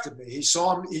drafted me. He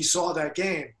saw that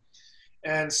game.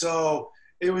 And so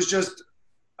it was just,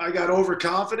 I got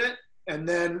overconfident, and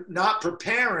then not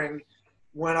preparing.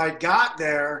 When I got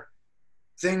there,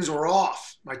 things were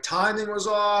off. My timing was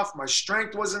off. My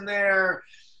strength wasn't there.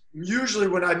 Usually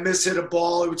when I hit a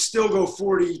ball, it would still go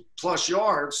 40 plus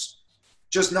yards,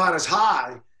 just not as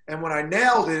high. And when I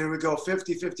nailed it, it would go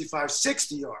 50, 55,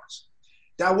 60 yards.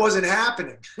 That wasn't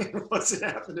happening. It wasn't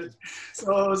happening.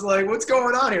 So I was like, what's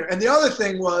going on here? And the other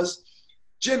thing was,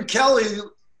 Jim Kelly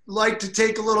liked to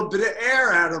take a little bit of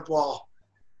air out of the ball.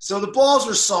 So the balls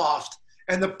were soft,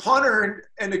 and the punter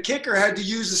and the kicker had to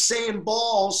use the same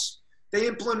balls. They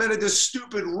implemented this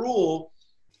stupid rule.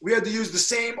 We had to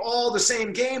use all the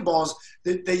same game balls.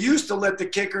 They used to let the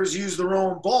kickers use their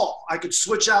own ball. I could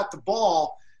switch out the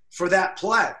ball for that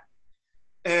play.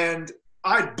 And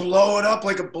I'd blow it up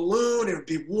like a balloon. It would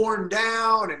be worn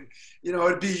down, and,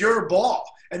 it'd be your ball.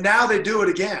 And now they do it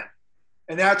again.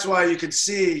 And that's why you can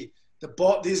see the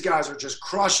ball. These guys are just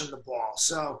crushing the ball.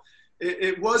 So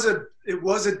it was a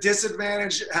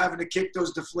disadvantage having to kick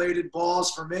those deflated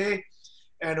balls for me.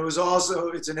 And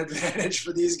it's an advantage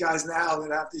for these guys now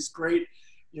that have these great,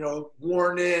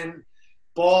 worn in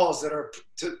balls that are,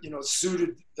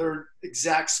 suited their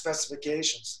exact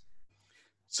specifications.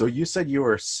 So you said you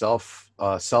were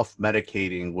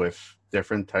self-medicating with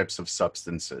different types of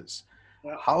substances.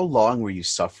 Yeah. How long were you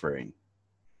suffering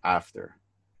after?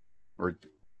 Or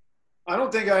I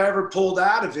don't think I ever pulled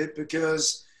out of it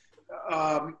because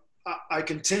I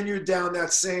continued down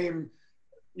that same,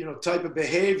 type of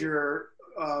behavior.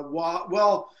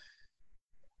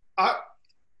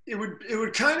 It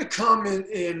would kind of come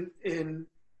in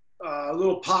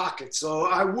little pockets. So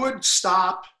I would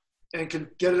stop and can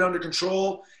get it under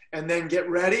control and then get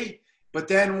ready. But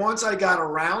then once I got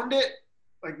around it,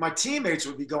 like my teammates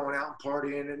would be going out and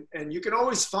partying, and you can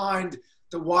always find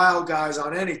the wild guys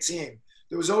on any team.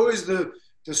 There was always the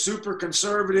super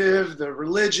conservative, the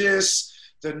religious,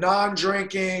 the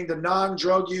non-drinking, the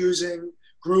non-drug using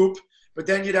group. But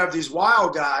then you'd have these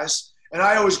wild guys, and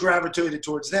I always gravitated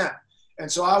towards them. And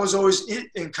so I was always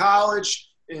in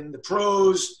college, in the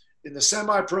pros, in the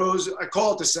semi-pros. I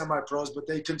call it the semi-pros, but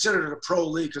they considered it a pro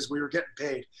league because we were getting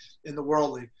paid in the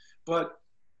World League. But,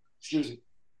 excuse me,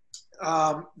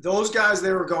 those guys,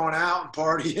 they were going out and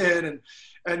partying,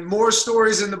 and more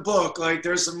stories in the book. Like,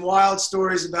 there's some wild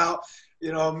stories about,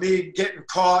 me getting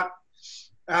caught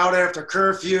out after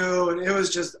curfew, and it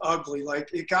was just ugly. Like,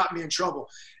 it got me in trouble.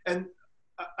 And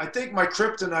I think my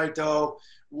kryptonite, though,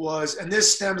 was, and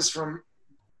this stems from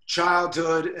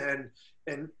childhood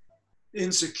and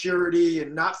insecurity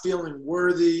and not feeling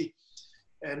worthy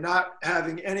and not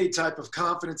having any type of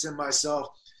confidence in myself.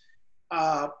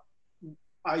 I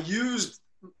used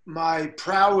my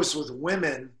prowess with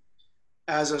women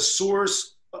as a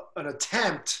source, an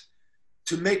attempt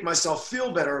to make myself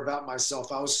feel better about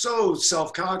myself. I was so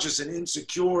self-conscious and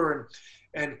insecure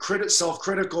and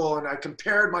self-critical, and I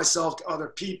compared myself to other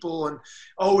people and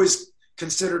always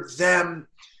considered them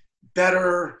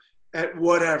better at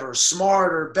whatever,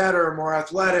 smarter, better, more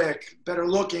athletic, better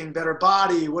looking, better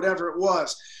body, whatever it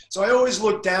was. So I always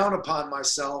looked down upon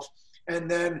myself.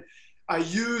 And then I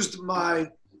used my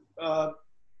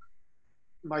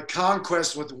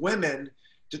conquest with women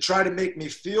to try to make me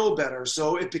feel better.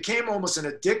 So it became almost an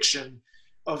addiction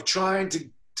of trying to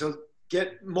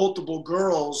get multiple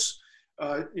girls,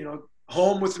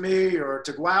 home with me or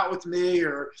to go out with me,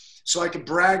 or so I could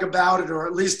brag about it, or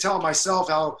at least tell myself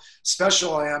how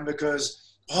special I am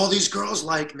because all these girls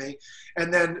like me.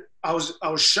 And then I was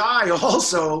shy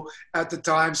also at the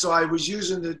time. So I was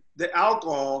using the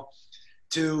alcohol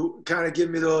to kind of give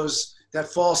me that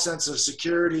false sense of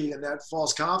security and that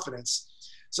false confidence.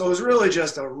 So it was really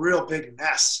just a real big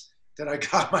mess that I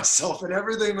got myself in.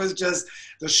 Everything was just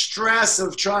the stress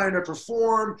of trying to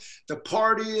perform, the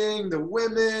partying, the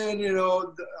women,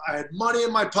 I had money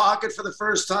in my pocket for the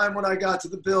first time when I got to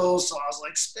the Bills. So I was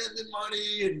like spending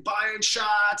money and buying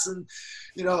shots and,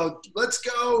 let's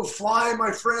go, flying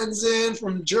my friends in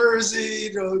from Jersey,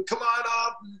 come on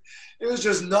up. It was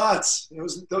just nuts. It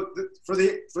was for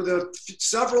the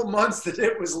several months that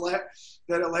it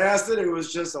lasted, it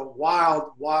was just a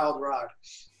wild, wild ride.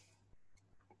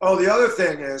 Oh, the other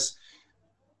thing is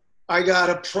I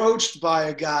got approached by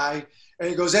a guy and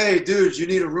he goes, "Hey, dude, you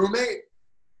need a roommate?"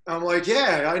 I'm like,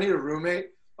 "Yeah, I need a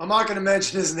roommate." I'm not going to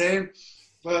mention his name,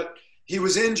 but he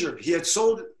was injured. He had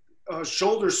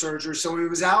shoulder surgery, so he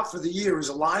was out for the year. He was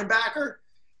a linebacker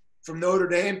from Notre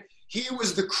Dame. He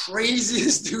was the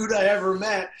craziest dude I ever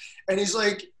met. And he's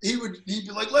like, he'd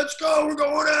be like, "Let's go, we're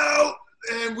going out."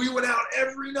 And we went out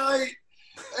every night.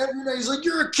 He's like,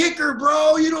 "You're a kicker,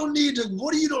 bro. You don't need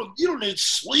you don't need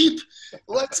sleep.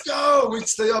 Let's go." We'd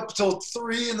stay up till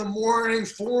 3 in the morning,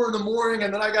 4 in the morning,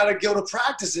 and then I got to go to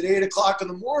practice at 8 o'clock in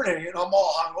the morning, and I'm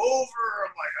all hungover.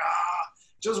 I'm like,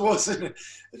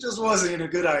 it just wasn't a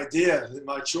good idea.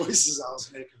 My choices I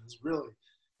was making was really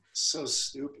so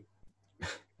stupid.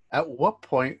 At what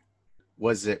point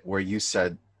was it where you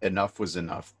said enough was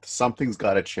enough? Something's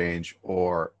got to change,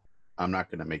 or I'm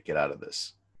not going to make it out of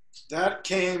this? That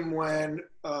came when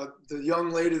the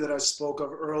young lady that I spoke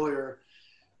of earlier,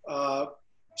 her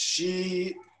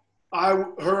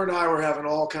and I were having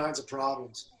all kinds of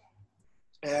problems.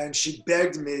 And she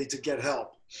begged me to get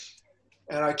help.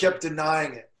 And I kept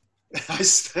denying it.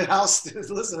 Listen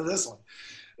to this one.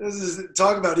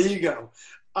 Talk about ego.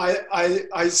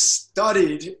 I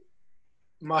studied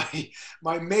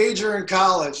my major in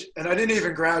college, and I didn't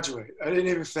even graduate. I didn't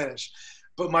even finish.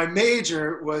 But my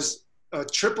major was a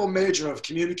triple major of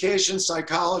communication,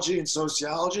 psychology, and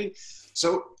sociology.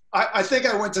 So I think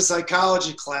I went to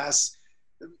psychology class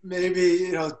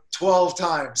maybe 12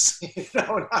 times.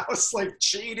 And I was like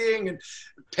cheating and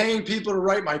paying people to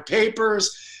write my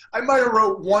papers. I might have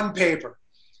wrote one paper.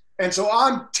 And so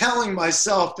I'm telling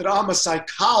myself that I'm a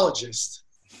psychologist.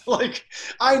 Like,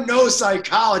 I know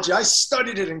psychology. I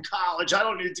studied it in college. I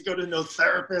don't need to go to no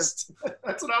therapist.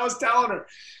 That's what I was telling her.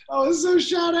 I was so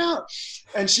shut out.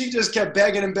 And she just kept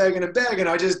begging and begging and begging.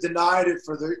 I just denied it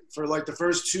for like the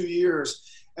first 2 years.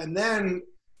 And then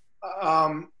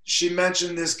she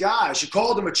mentioned this guy. She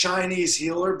called him a Chinese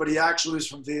healer, but he actually was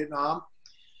from Vietnam.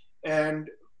 And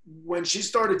when she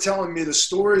started telling me the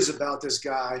stories about this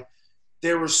guy,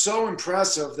 they were so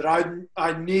impressive that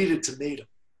I needed to meet him.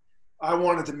 I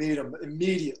wanted to meet him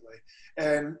immediately.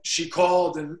 And she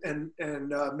called and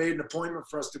made an appointment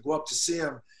for us to go up to see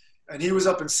him. And he was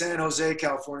up in San Jose,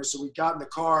 California. So we got in the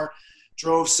car,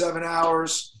 drove 7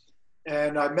 hours,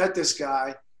 and I met this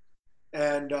guy.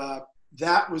 And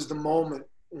that was the moment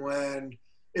when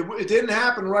it didn't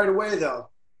happen right away, though.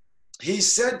 He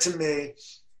said to me,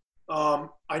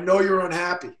 "I know you're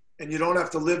unhappy and you don't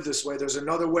have to live this way. There's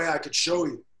another way I could show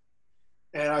you."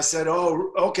 And I said,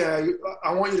 "Oh, okay,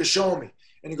 I want you to show me."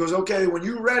 And he goes, "Okay, when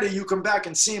you're ready, you come back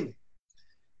and see me."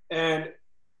 And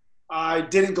I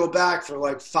didn't go back for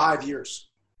like 5 years.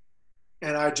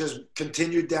 And I just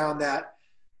continued down that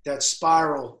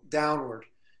spiral downward.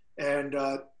 And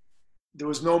there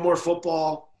was no more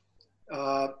football.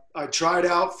 I tried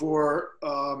out for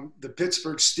the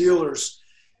Pittsburgh Steelers,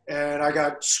 and I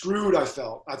got screwed, I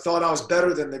felt. I thought I was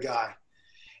better than the guy.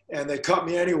 And they cut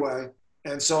me anyway.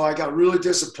 And so I got really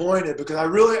disappointed because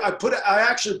I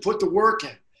actually put the work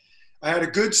in. I had a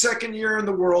good second year in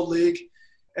the World League,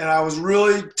 and I was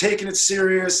really taking it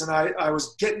serious, and I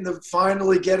was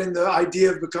finally getting the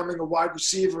idea of becoming a wide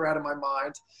receiver out of my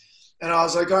mind. And I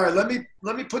was like, all right,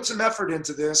 let me put some effort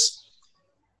into this.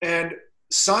 And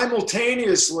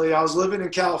simultaneously, I was living in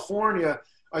California.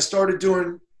 I started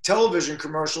doing television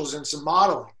commercials and some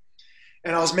modeling,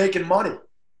 and I was making money.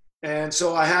 And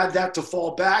so I had that to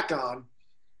fall back on.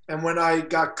 And when I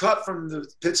got cut from the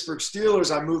Pittsburgh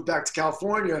Steelers, I moved back to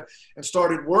California and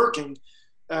started working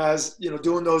as,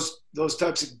 doing those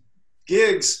types of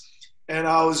gigs. And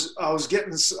I was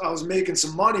making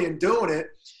some money and doing it.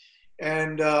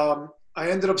 And I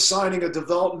ended up signing a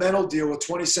developmental deal with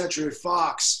 20th Century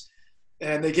Fox.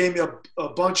 And they gave me a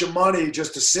bunch of money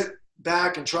just to sit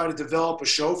back and try to develop a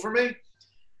show for me.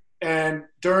 And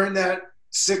during that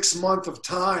 6 month of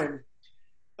time,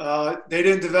 they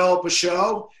didn't develop a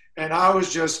show. And I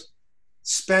was just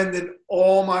spending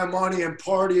all my money and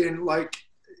partying like,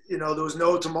 there was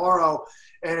no tomorrow.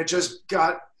 And it just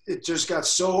got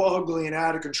so ugly and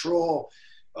out of control.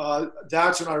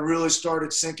 That's when I really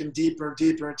started sinking deeper and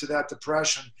deeper into that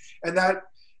depression. And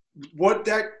what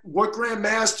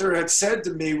Grandmaster had said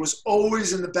to me was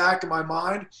always in the back of my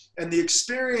mind. And the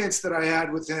experience that I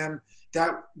had with him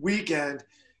that weekend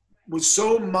was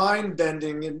so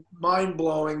mind-bending and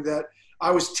mind-blowing that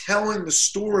I was telling the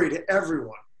story to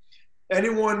everyone.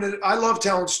 I love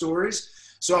telling stories.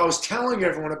 So I was telling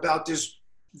everyone about this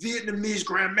Vietnamese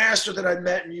Grandmaster that I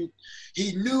met, and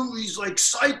he's like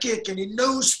psychic and he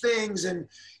knows things, and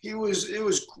it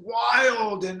was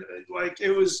wild, and I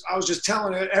was just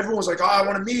telling it. Everyone was like, oh, I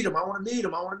want to meet him.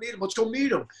 Let's go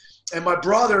meet him. And my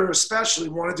brother especially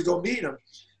wanted to go meet him.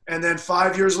 And then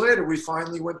 5 years later, we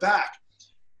finally went back.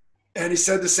 And he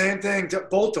said the same thing to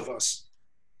both of us.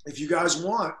 If you guys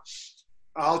want,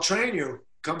 I'll train you.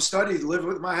 Come study, live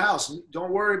with my house.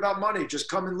 Don't worry about money. Just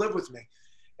come and live with me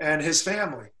and his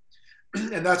family.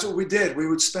 And that's what we did. We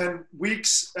would spend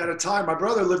weeks at a time. My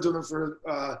brother lived with him for,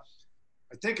 I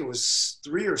think it was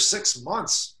 3 or 6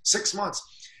 months. 6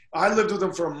 months. I lived with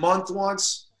him for a month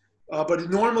once. But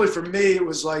normally for me, it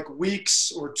was like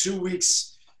weeks or 2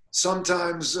 weeks,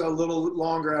 sometimes a little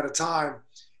longer at a time.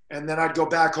 And then I'd go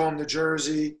back home to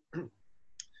Jersey,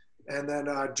 and then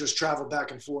just travel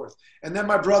back and forth. And then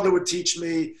my brother would teach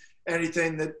me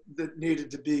anything that needed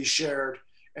to be shared,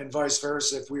 and vice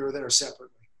versa if we were there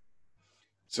separately.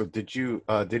 So did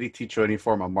he teach you any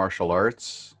form of martial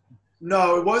arts?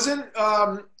 No, it wasn't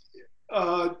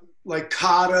like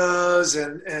katas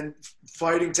and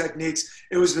fighting techniques.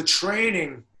 It was the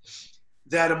training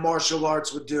that a martial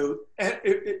arts would do. And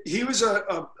he was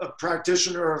a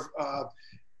practitioner of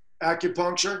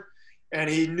acupuncture, and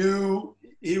he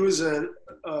was a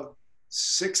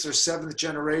 6th or 7th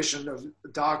generation of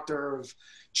doctor of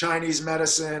Chinese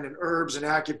medicine and herbs and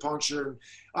acupuncture. And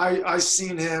I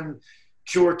seen him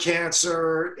cure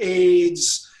cancer,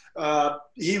 AIDS.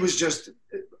 He was just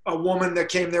a woman that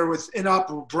came there with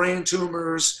inoperable brain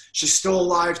tumors. She's still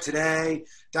alive today.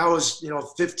 That was,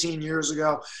 15 years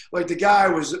ago. Like the guy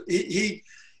was,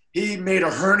 he made a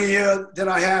hernia that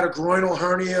I had, a groinal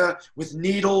hernia with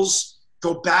needles,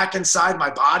 go back inside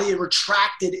my body. It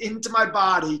retracted into my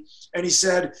body. And he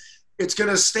said, it's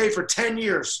going to stay for 10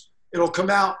 years. It'll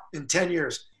come out in 10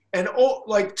 years. And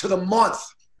like to the month,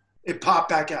 it popped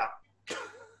back out.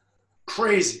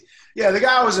 Crazy. Yeah, the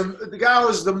guy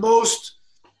was the most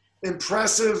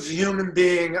impressive human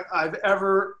being I've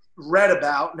ever read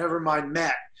about, never mind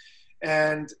met.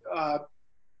 And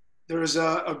there's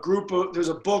a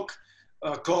book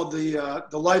called The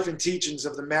Life and Teachings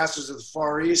of the Masters of the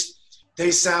Far East. They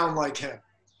sound like him.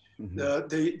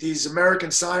 Mm-hmm. These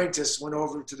American scientists went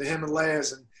over to the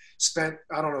Himalayas and spent,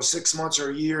 6 months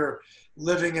or a year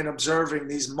living and observing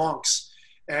these monks,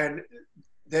 and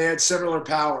they had similar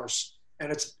powers.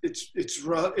 And it's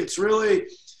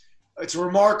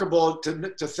remarkable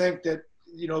to think that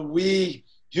we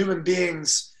human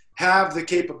beings have the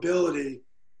capability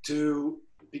to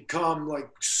become like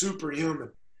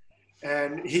superhuman,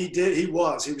 and he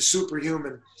was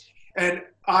superhuman. And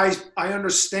I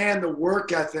understand the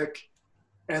work ethic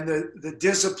and the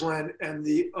discipline and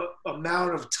the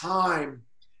amount of time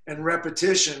and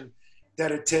repetition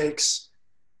that it takes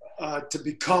to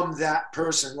become that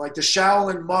person. Like the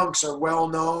Shaolin monks are well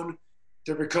known.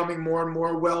 They're becoming more and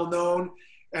more well known.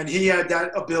 And he had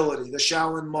that ability. The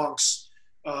Shaolin monks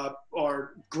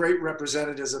are great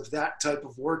representatives of that type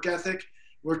of work ethic.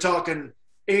 We're talking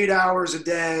 8 hours a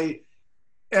day,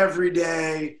 every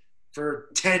day for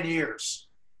 10 years.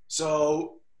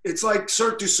 So it's like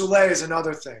Cirque du Soleil is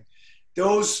another thing.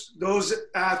 Those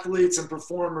athletes and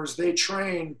performers, they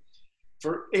train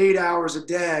for 8 hours a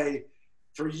day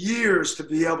for years to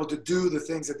be able to do the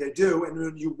things that they do. And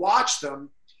when you watch them,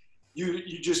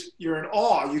 you're in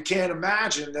awe. You can't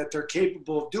imagine that they're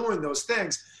capable of doing those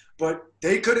things. but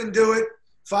they couldn't do it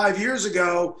 5 years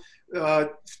ago.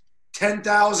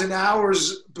 10,000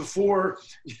 hours before,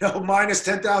 minus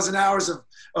 10,000 hours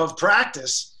of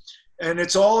practice. And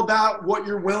it's all about what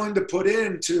you're willing to put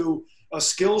into a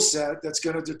skill set that's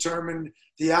going to determine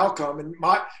the outcome. And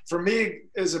for me,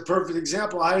 as a perfect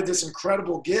example, I had this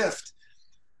incredible gift.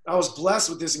 I was blessed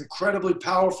with this incredibly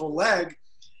powerful leg.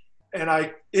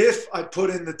 And if I put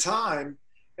in the time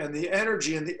and the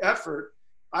energy and the effort,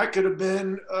 I could have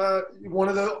been one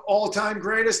of the all-time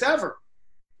greatest ever.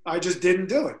 I just didn't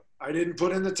do it. I didn't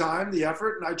put in the time, the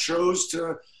effort, and I chose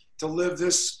to live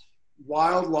this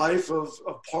wild life of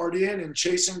partying and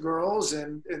chasing girls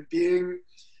and being,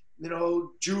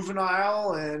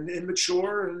 juvenile and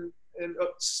immature and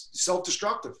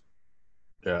self-destructive.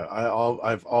 Yeah,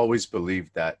 I've always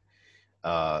believed that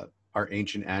our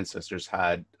ancient ancestors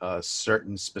had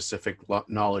certain specific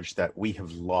knowledge that we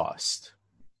have lost.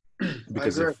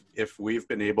 Because if we've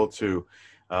been able to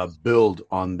build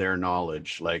on their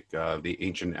knowledge, like the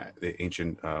ancient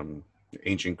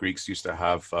Greeks used to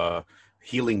have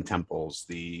healing temples.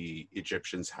 The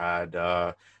Egyptians had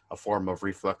a form of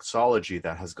reflexology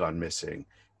that has gone missing.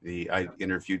 I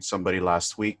interviewed somebody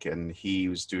last week, and he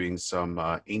was doing some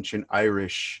ancient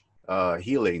Irish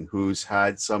healing, who's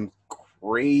had some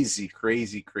crazy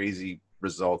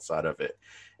results out of it.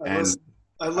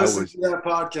 I listened to that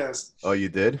podcast. Oh, you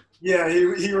did? Yeah,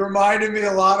 he reminded me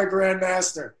a lot of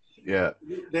Grandmaster. Yeah.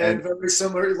 They had very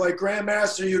similar, like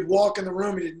Grandmaster, you'd walk in the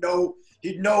room and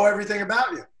he'd know everything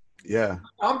about you. Yeah.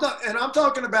 I'm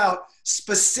talking about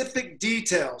specific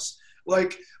details.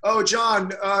 Like, oh,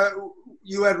 John,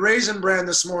 you had Raisin Bran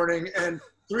this morning, and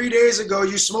 3 days ago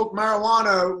you smoked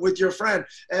marijuana with your friend,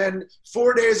 and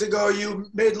 4 days ago you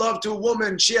made love to a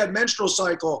woman, she had menstrual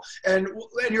cycle, and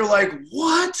you're like,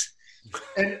 what?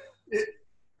 And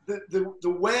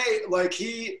the way, like,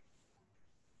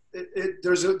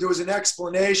 there was an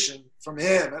explanation from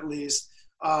him, at least,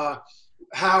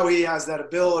 how he has that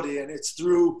ability, and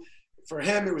for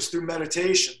him it was through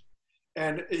meditation,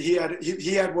 and he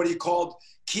had what he called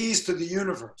keys to the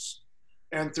universe,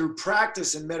 and through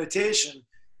practice and meditation,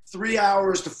 3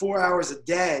 hours to 4 hours a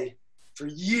day for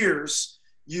years,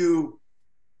 you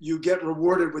get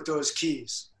rewarded with those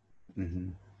keys.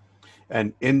 Mm-hmm.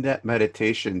 And in that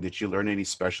meditation, did you learn any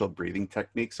special breathing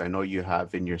techniques? I know you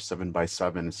have in your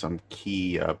 7x7 some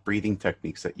key breathing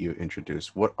techniques that you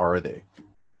introduced. What are they?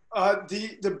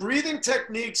 The breathing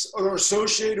techniques are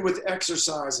associated with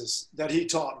exercises that he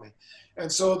taught me.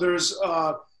 And so there's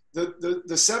the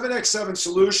 7x7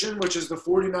 solution, which is the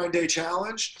 49-day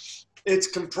challenge. It's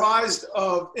comprised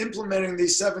of implementing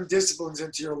these 7 disciplines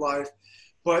into your life.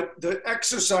 But the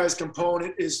exercise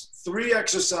component is 3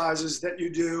 exercises that you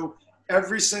do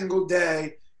every single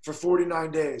day for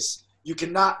 49 days. You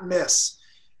cannot miss.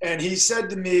 And he said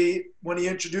to me, when he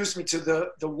introduced me to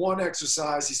the one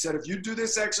exercise, he said, if you do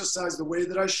this exercise the way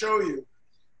that I show you,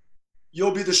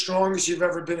 you'll be the strongest you've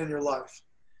ever been in your life.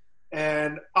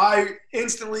 And I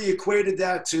instantly equated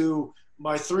that to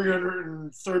my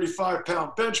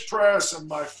 335-pound bench press and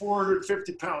my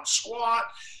 450-pound squat.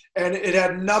 And it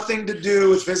had nothing to do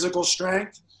with physical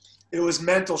strength. It was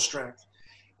mental strength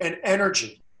and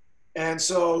energy. And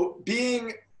so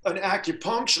being an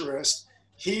acupuncturist,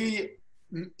 he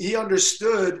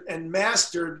understood and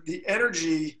mastered the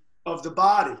energy of the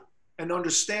body and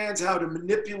understands how to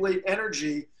manipulate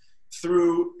energy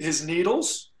through his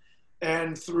needles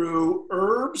and through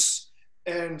herbs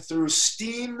and through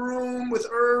steam room with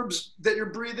herbs that you're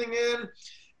breathing in,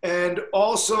 and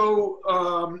also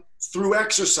through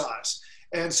exercise.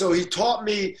 And so he taught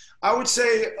me, I would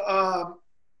say,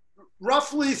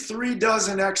 roughly 3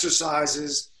 dozen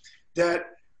exercises that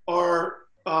are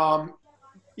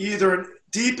either a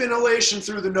deep inhalation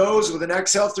through the nose with an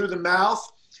exhale through the mouth,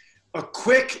 a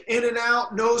quick in and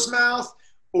out nose-mouth,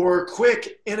 or a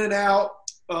quick in and out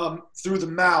through the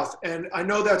mouth. And I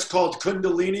know that's called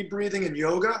Kundalini breathing in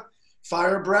yoga,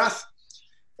 fire breath.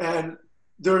 And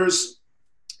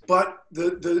but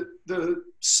the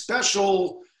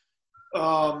special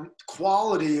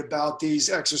quality about these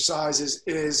exercises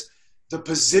is the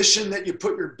position that you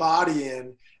put your body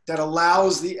in that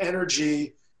allows the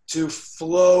energy to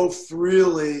flow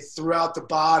freely throughout the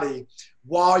body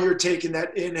while you're taking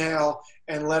that inhale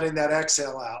and letting that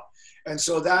exhale out. And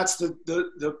so that's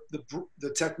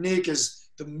the technique, is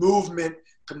the movement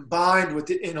combined with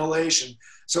the inhalation.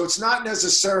 So it's not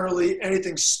necessarily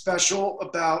anything special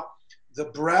about the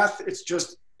breath. It's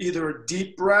just either a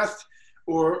deep breath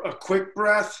or a quick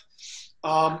breath.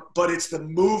 But it's the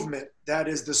movement that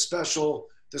is the special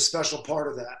part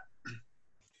of that.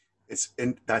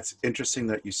 That's interesting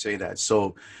that you say that.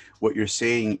 So what you're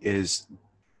saying is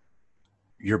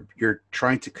you're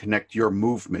trying to connect your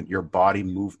movement, your body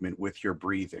movement, with your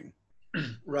breathing.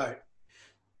 Right.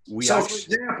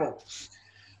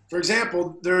 For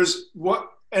example, there's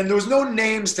and there was no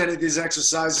names to any of these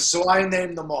exercises, so I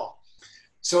named them all.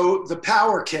 So the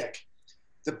power kick,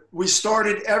 we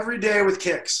started every day with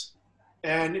kicks,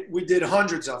 and we did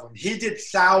hundreds of them. He did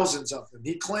thousands of them.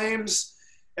 He claims,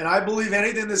 and I believe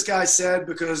anything this guy said,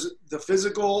 because the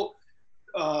physical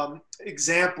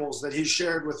examples that he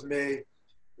shared with me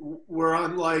were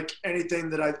unlike anything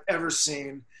that I've ever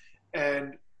seen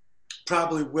and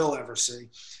probably will ever see.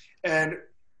 And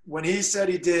when he said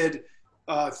he did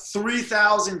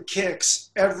 3,000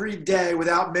 kicks every day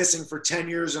without missing for 10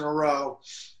 years in a row,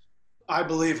 I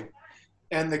believe him.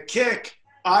 And the kick,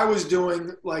 I was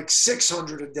doing like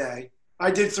 600 a day.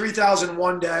 I did 3,000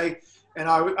 one day, and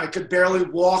I could barely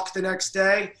walk the next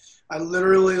day. I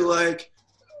literally like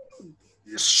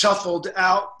shuffled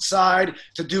outside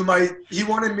to do he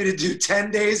wanted me to do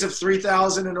 10 days of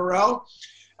 3,000 in a row.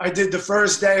 I did the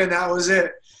first day, and that was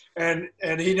it. And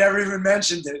he never even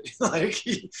mentioned it. Like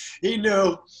he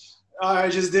knew I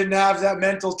just didn't have that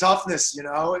mental toughness,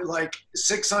 like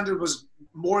 600 was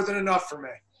more than enough for me.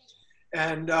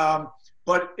 And,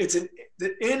 but it's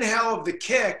the inhale of the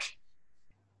kick.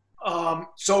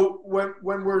 So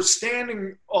when we're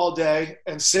standing all day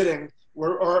and sitting,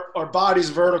 our body's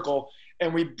vertical,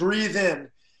 and we breathe in,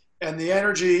 and the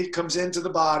energy comes into the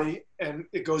body and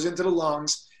it goes into the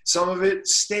lungs. Some of it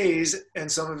stays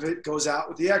and some of it goes out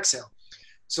with the exhale.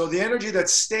 So the energy that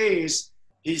stays,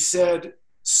 he said,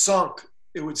 sunk.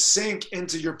 It would sink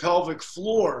into your pelvic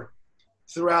floor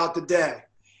throughout the day.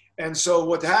 And so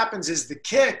what happens is the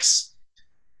kicks,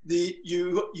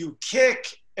 you kick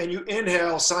and you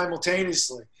inhale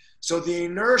simultaneously. So the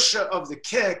inertia of the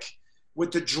kick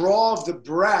with the draw of the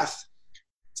breath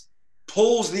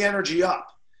pulls the energy up,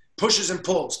 pushes and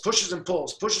pulls, pushes and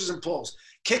pulls, pushes and pulls.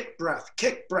 Kick,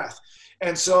 breath.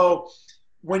 And so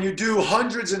when you do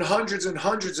hundreds and hundreds and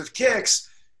hundreds of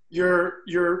kicks,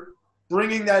 you're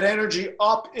bringing that energy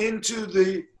up into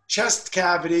the chest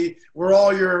cavity where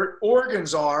all your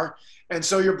organs are. And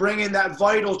so you're bringing that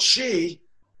vital chi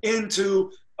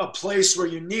into a place where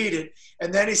you need it.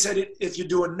 And then he said, if you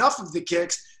do enough of the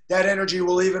kicks, that energy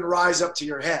will even rise up to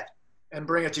your head and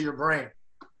bring it to your brain.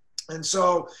 And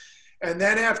so, and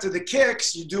then after the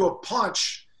kicks, you do a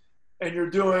punch. And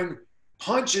you're doing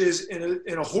punches in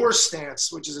a horse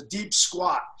stance, which is a deep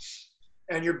squat.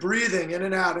 And you're breathing in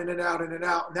and out, in and out, in and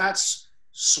out. And that's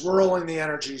swirling the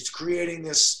energy. It's creating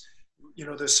this,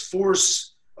 this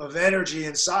force of energy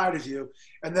inside of you.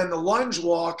 And then the lunge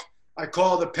walk, I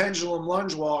call the pendulum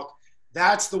lunge walk.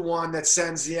 That's the one that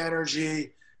sends the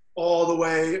energy all the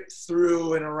way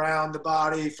through and around the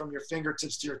body from your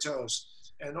fingertips to your toes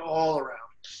and all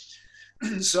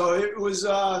around. So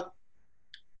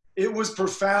it was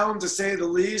profound, to say the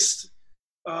least,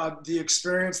 the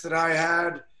experience that I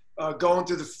had going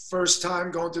through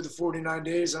the 49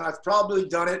 days. And I've probably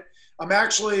done it. I'm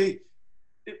actually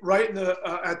right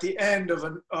at the end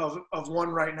of one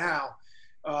right now.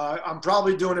 I'm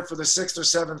probably doing it for the 6th or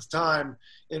 7th time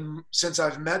since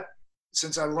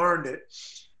I learned it.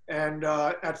 And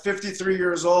at 53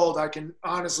 years old, I can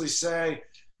honestly say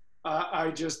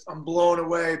I'm blown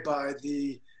away by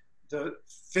the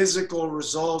physical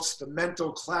results, the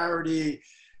mental clarity,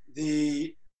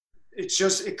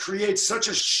 it creates such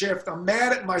a shift. I'm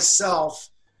mad at myself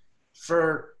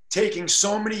for taking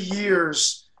so many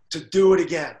years to do it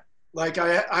again. Like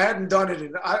I hadn't done it,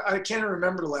 and I can't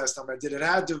remember the last time I did it. It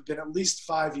had to have been at least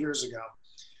 5 years ago.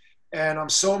 And I'm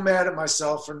so mad at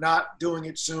myself for not doing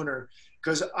it sooner,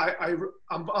 because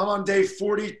I'm on day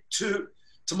 42.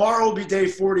 Tomorrow will be day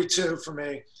 42 for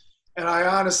me. And I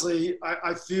honestly,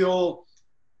 I feel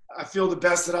the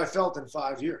best that I felt in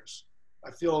 5 years.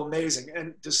 I feel amazing.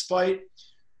 And despite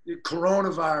the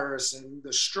coronavirus and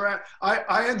the stress,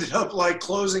 I ended up like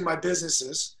closing my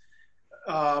businesses,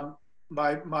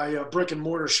 my brick and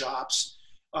mortar shops.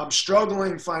 I'm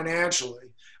struggling financially.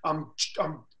 I'm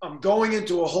going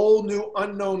into a whole new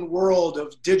unknown world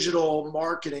of digital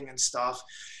marketing and stuff.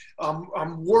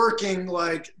 I'm working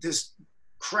like this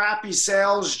crappy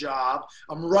sales job.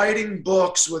 I'm writing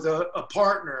books with a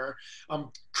partner. I'm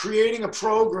creating a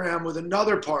program with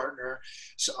another partner.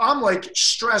 So I'm like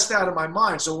stressed out of my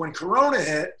mind. So when Corona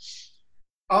hit,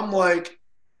 I'm like,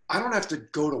 I don't have to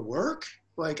go to work.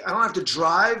 Like, I don't have to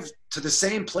drive to the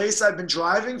same place I've been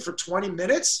driving for 20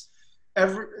 minutes. I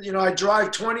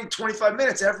drive 20, 25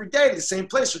 minutes every day to the same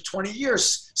place for 20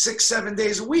 years, 6, 7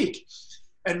 days a week.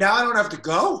 And now I don't have to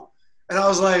go. And I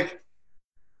was like,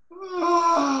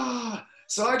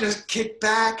 so I just kicked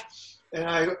back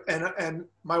And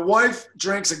my wife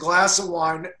drinks a glass of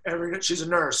wine every night. She's a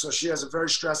nurse, so she has a very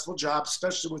stressful job,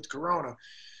 especially with Corona.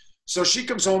 So she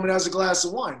comes home and has a glass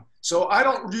of wine. So I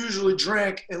don't usually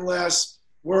drink unless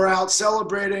we're out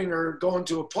celebrating or going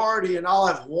to a party, and I'll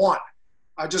have one.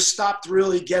 I just stopped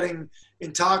really getting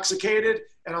intoxicated,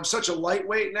 and I'm such a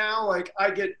lightweight now. Like,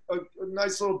 I get a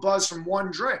nice little buzz from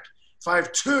one drink. If I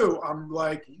have two, I'm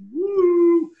like,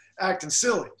 woo, acting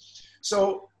silly.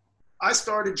 So I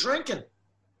started drinking.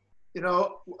 You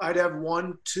know, I'd have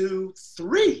 1, 2,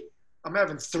 3. I'm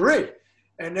having 3.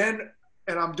 And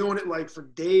I'm doing it like for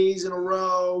days in a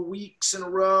row, weeks in a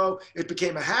row. It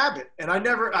became a habit. And I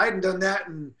hadn't done that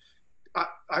in,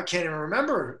 I can't even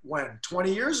remember when,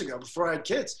 20 years ago, before I had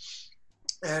kids.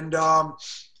 And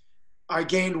I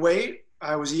gained weight.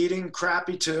 I was eating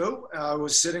crappy too. I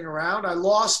was sitting around. I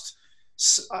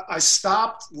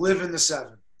stopped living the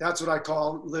 7. That's what I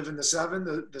call living the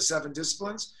 7, the 7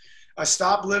 disciplines. I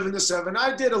stopped living the 7.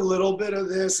 I did a little bit of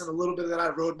this and a little bit of that. I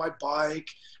rode my bike,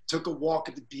 took a walk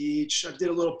at the beach. I did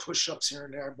a little push-ups here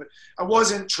and there, but I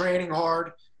wasn't training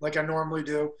hard like I normally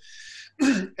do.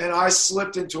 And I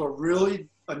slipped into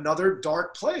another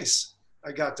dark place.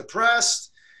 I got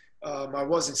depressed. I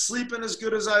wasn't sleeping as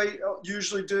good as I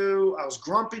usually do. I was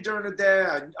grumpy during the day.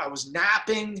 I was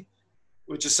napping,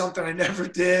 which is something I never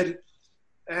did.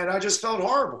 And I just felt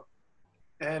horrible.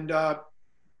 And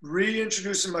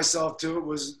reintroducing myself to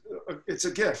it it's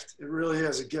a gift. It really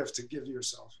is a gift to give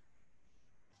yourself.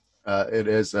 It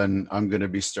is, and I'm going to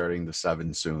be starting the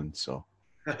 7 soon, so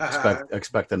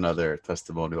expect another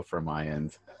testimonial from my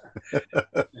end.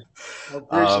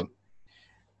 The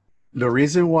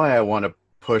reason why I want to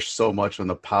push so much on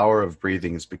the power of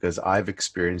breathing is because I've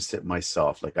experienced it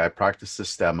myself. Like, I practice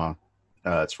Sistema.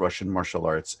 It's Russian martial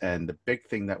arts, and the big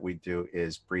thing that we do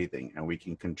is breathing, and we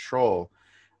can control.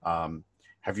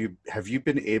 Have you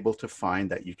been able to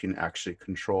find that you can actually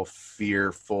control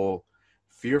fearful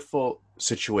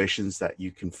situations that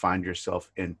you can find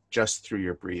yourself in just through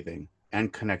your breathing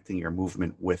and connecting your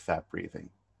movement with that breathing?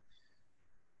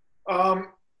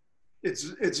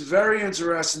 It's very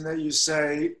interesting that you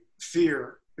say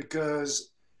fear,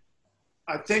 because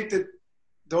I think that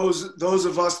those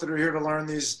of us that are here to learn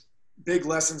these big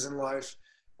lessons in life,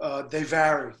 they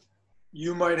vary.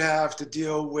 You might have to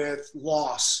deal with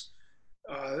loss.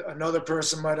 Another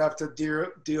person might have to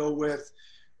deal with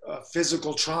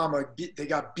physical trauma. They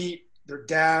got beat. Their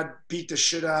dad beat the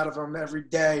shit out of them every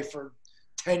day for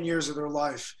 10 years of their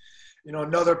life. You know,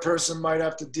 another person might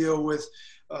have to deal with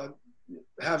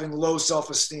having low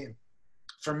self-esteem.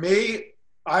 For me,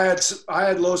 I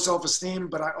had low self-esteem,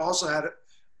 but I also had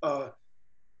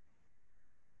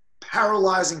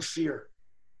paralyzing fear.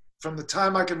 From the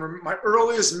time I can remember, my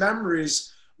earliest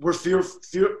memories were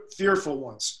fearful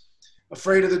ones.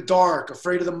 Afraid of the dark,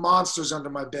 afraid of the monsters under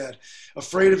my bed,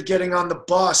 afraid of getting on the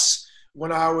bus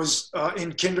when I was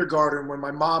in kindergarten, when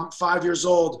my mom, 5 years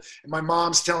old, and my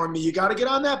mom's telling me, you got to get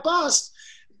on that bus.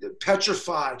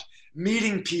 Petrified,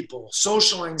 meeting people,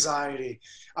 social anxiety.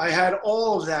 I had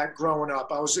all of that growing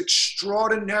up. I was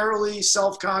extraordinarily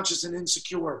self-conscious and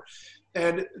insecure.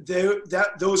 And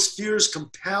those fears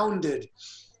compounded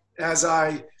as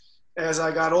I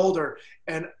got older.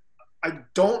 And I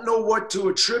don't know what to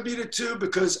attribute it to,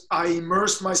 because I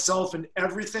immersed myself in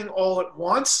everything all at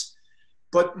once,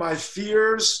 but my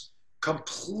fears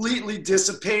completely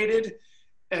dissipated,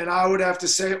 and I would have to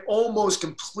say almost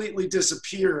completely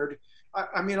disappeared.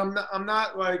 I mean, I'm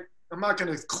not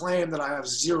going to claim that I have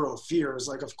zero fears.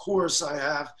 Like, of course I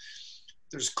have.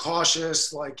 There's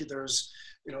cautious, like there's,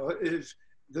 you know, if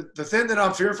the thing that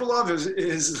I'm fearful of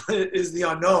is the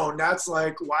unknown. That's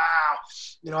like, wow,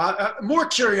 you know, more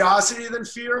curiosity than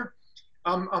fear.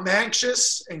 I'm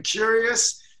anxious and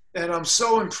curious, and I'm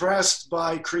so impressed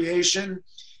by creation.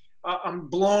 I'm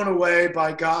blown away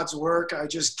by God's work. I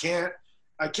can't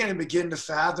even begin to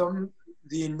fathom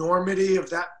the enormity of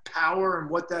that power and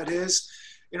what that is.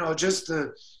 You know, just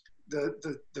the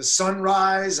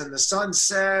sunrise and the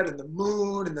sunset and the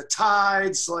moon and the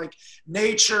tides, like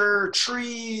nature,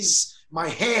 trees, my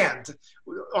hand,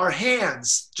 our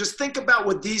hands. Just think about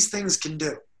what these things can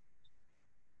do.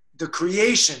 The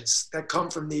creations that come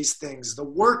from these things, the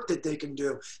work that they can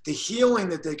do, the healing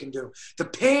that they can do, the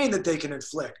pain that they can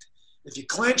inflict. If you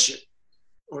clench it,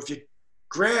 or if you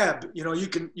grab, you know, you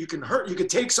can hurt, you could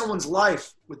take someone's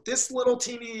life with this little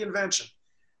teeny invention.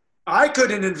 I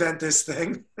couldn't invent this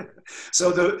thing.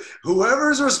 So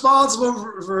whoever's responsible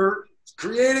for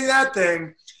creating that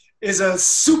thing is a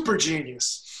super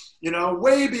genius, you know,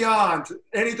 way beyond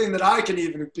anything that I can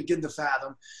even begin to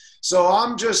fathom. So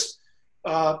I'm just,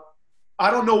 I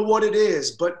don't know what it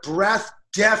is, but breath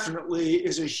definitely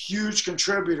is a huge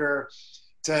contributor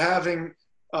to having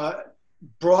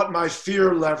brought my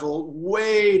fear level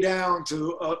way down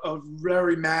to a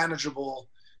very manageable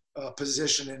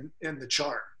position in the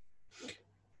chart.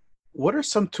 What are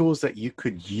some tools that you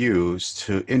could use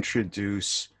to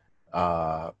introduce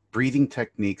breathing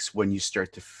techniques when you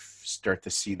start to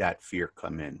see that fear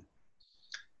come in?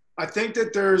 I think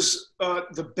that there's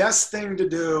the best thing to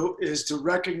do is to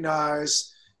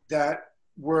recognize that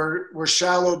we're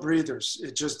shallow breathers.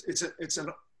 It's an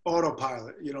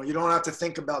autopilot. You know, you don't have to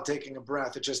think about taking a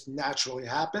breath. It just naturally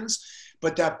happens.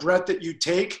 But that breath that you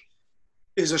take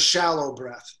is a shallow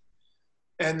breath.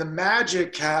 And the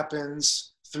magic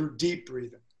happens through deep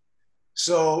breathing.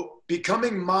 So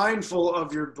becoming mindful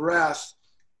of your breath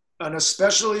and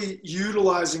especially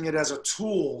utilizing it as a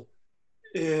tool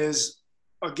is,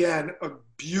 again, a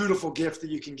beautiful gift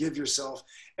that you can give yourself.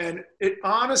 And it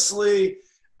honestly,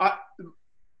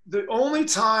 the only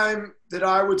time that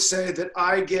I would say that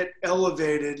I get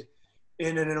elevated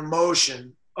in an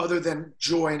emotion, other than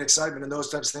joy and excitement and those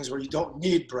types of things where you don't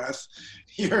need breath,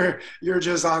 you're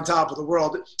just on top of the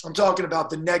world. I'm talking about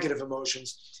the negative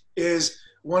emotions, is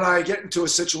when I get into a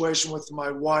situation with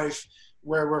my wife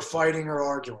where we're fighting or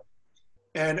arguing.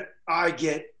 And I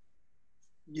get,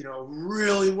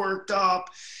 really worked up,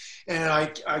 and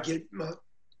I get,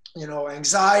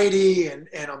 anxiety, and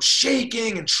I'm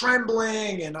shaking and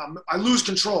trembling, and I lose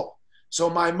control. So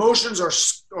my emotions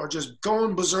are just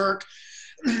going berserk,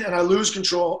 and I lose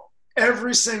control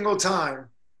every single time.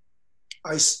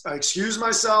 I excuse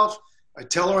myself. I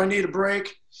tell her I need a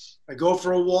break. I go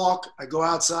for a walk. I go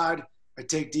outside. I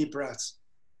take deep breaths.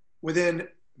 Within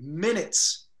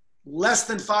minutes, less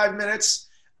than 5 minutes,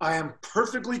 I am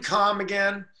perfectly calm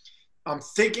again. I'm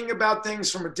thinking about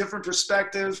things from a different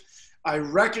perspective. I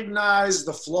recognize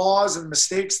the flaws and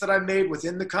mistakes that I made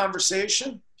within the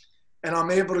conversation, and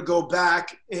I'm able to go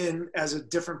back in as a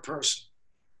different person.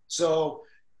 So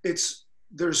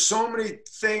there's so many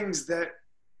things that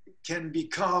can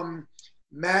become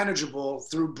manageable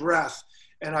through breath.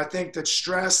 And I think that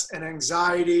stress and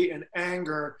anxiety and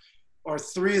anger are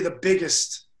three of the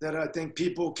biggest that I think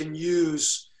people can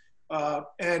use.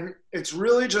 And it's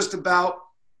really just about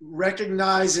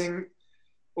recognizing,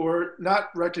 or not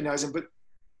recognizing, but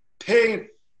paying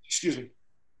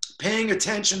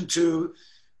attention to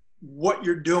what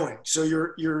you're doing. So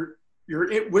you're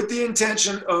with the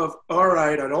intention of, all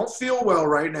right, I don't feel well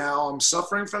right now. I'm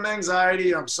suffering from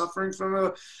anxiety. I'm suffering from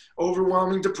a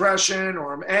overwhelming depression,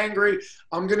 or I'm angry.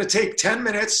 I'm going to take 10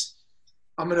 minutes.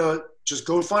 I'm going to just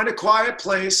go find a quiet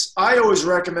place. I always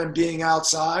recommend being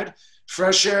outside.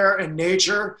 Fresh air and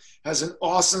nature has an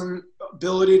awesome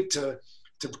ability to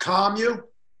calm you.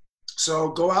 So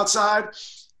go outside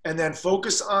and then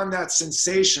focus on that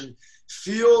sensation.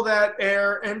 Feel that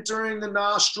air entering the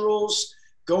nostrils,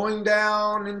 going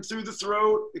down and through the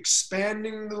throat,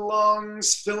 expanding the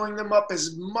lungs, filling them up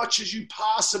as much as you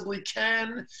possibly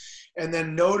can, and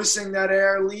then noticing that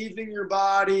air leaving your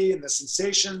body and the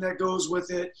sensation that goes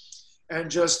with it. And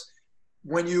just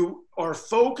when you are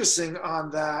focusing on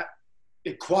that,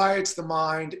 it quiets the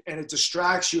mind and it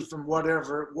distracts you from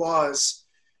whatever it was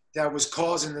that was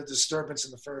causing the disturbance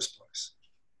in the first place.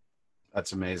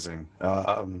 That's amazing.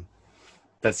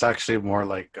 That's actually more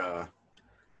like a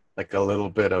little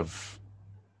bit of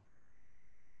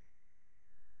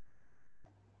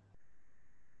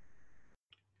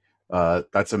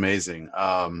that's amazing.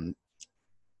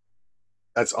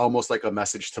 That's almost like a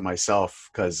message to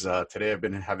myself, because today I've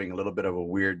been having a little bit of a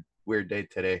weird day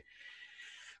today.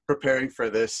 Preparing for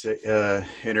this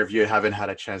interview, I haven't had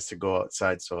a chance to go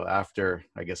outside. So after,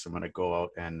 I guess I'm going to go out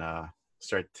and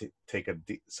start to take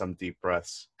some deep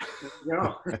breaths.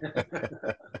 Yeah.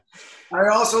 I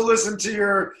also listen to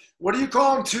your, what do you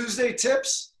call them, Tuesday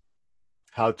tips?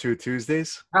 How to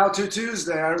Tuesdays? How to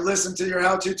Tuesday. I listened to your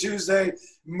How to Tuesday,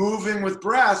 moving with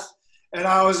breath, and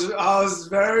I was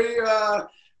very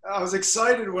I was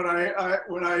excited when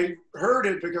I heard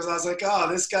it, because I was like, oh,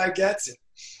 this guy gets it.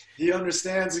 He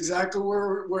understands exactly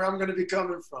where I'm going to be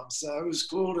coming from. So it was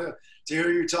cool to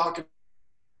hear you talking.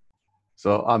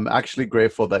 So I'm actually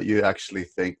grateful that you actually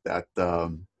think that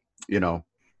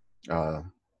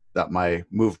that my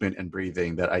movement and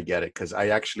breathing, that I get it, because I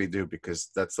actually do, because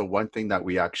that's the one thing that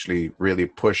we actually really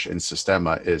push in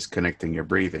Systema is connecting your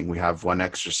breathing. We have one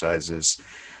exercise is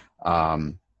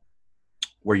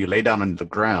where you lay down on the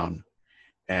ground,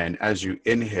 and as you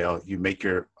inhale, you make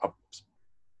your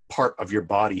part of your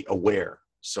body aware.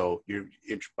 So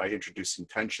by introducing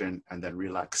tension and then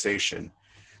relaxation.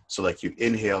 So like you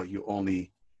inhale, you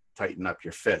only tighten up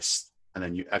your fist, and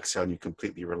then you exhale and you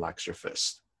completely relax your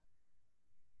fist.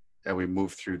 and we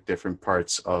move through different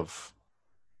parts of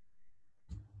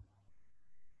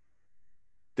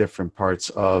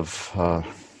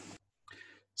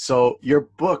so your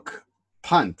book,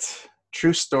 Punt,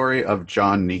 True Story of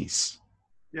John Neese.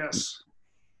 Yes.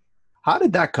 How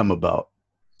did that come about?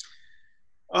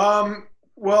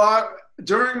 Well,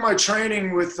 during my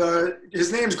training with,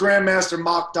 his name's Grandmaster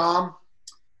Mock Dom.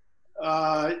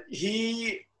 When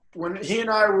he and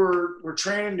I were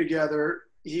training together,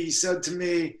 he said to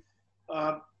me,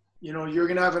 you're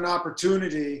going to have an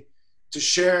opportunity to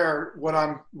share what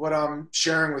I'm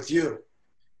sharing with you.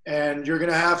 And you're going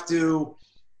to have to,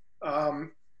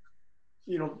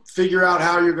 figure out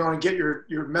how you're going to get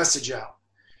your message out.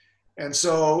 And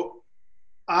so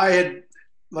I had,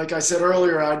 like I said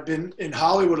earlier, I'd been in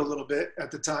Hollywood a little bit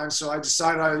at the time. So I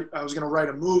decided I was going to write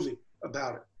a movie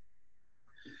about it.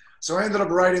 So I ended up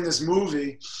writing this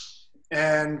movie,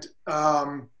 and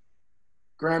Grandmaster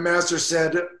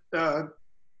said,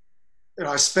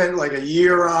 I spent like a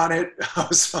year on it. I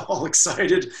was all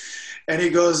excited. And he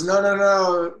goes,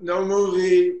 no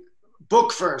movie,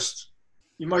 book first.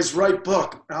 You must write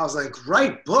book. And I was like,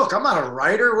 write book? I'm not a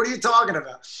writer. What are you talking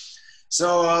about?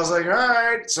 So I was like, all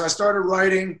right. So I started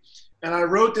writing, and I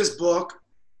wrote this book,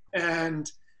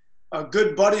 and a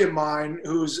good buddy of mine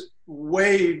who's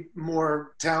way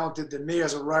more talented than me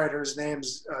as a writer, his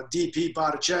name's D.P.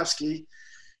 Batichevsky.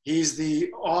 He's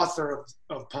the author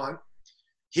of Punt.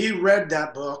 He read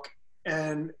that book,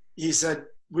 and he said,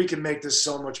 we can make this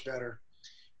so much better.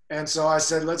 And so I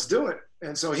said, let's do it.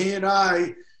 And so he and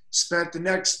I spent the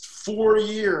next 4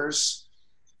 years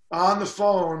on the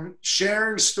phone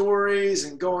sharing stories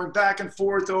and going back and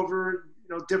forth over,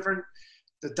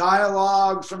 the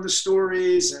dialogue from the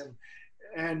stories.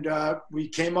 And we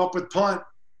came up with Punt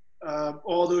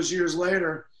all those years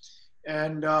later.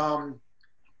 And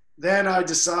then I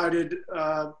decided,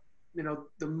 the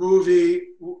movie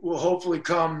will hopefully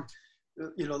come,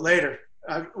 later.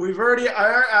 I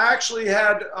actually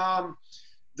had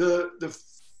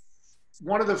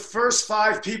one of the first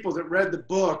 5 people that read the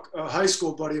book, a high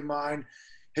school buddy of mine.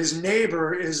 His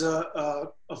neighbor is a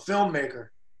filmmaker,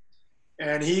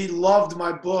 and he loved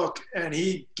my book, and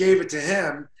he gave it to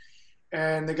him.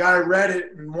 And the guy read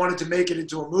it and wanted to make it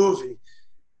into a movie,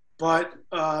 but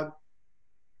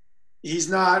he's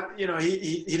not,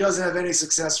 he doesn't have any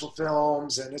successful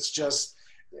films, and it's just,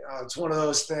 it's one of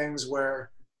those things where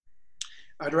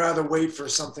I'd rather wait for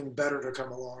something better to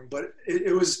come along. But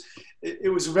it was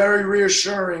very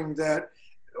reassuring that,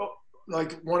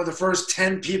 like, one of the first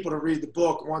 10 people to read the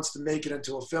book wants to make it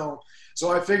into a film.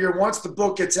 So I figure once the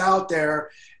book gets out there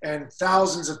and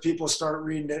thousands of people start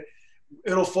reading it,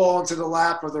 it'll fall into the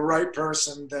lap of the right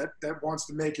person that wants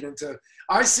to make it into.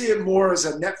 I see it more as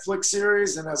a Netflix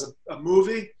series than as a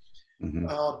movie. Mm-hmm.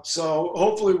 So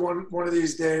hopefully one of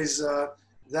these days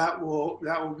that will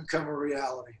become a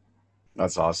reality.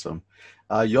 That's awesome.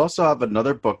 You also have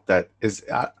another book that is,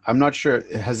 I'm not sure,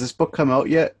 has this book come out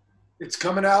yet? It's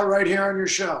coming out right here on your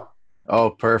show.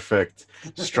 Oh, perfect.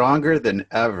 Stronger Than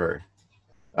Ever.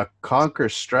 Conquer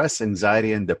stress,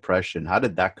 anxiety, and depression. How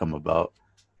did that come about?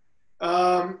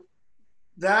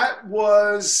 That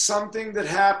was something that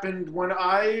happened when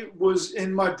I was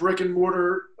in my brick and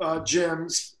mortar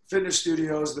gyms, fitness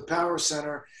studios, the Power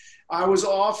Center. I was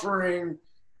offering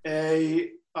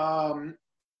a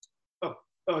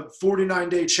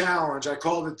 49-day challenge. I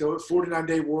called it the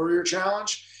 49-day Warrior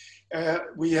Challenge.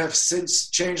 We have since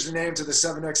changed the name to the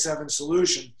 7x7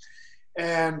 Solution.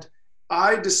 And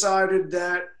I decided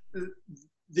that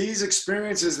these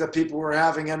experiences that people were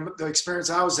having and the experience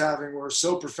I was having were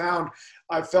so profound,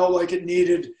 I felt like it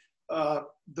needed,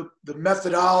 the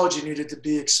methodology needed to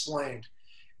be explained.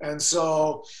 And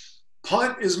so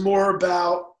Punt is more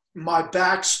about my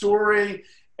backstory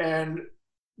and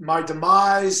my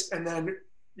demise, and then,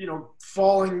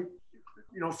 fall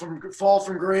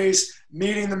from grace,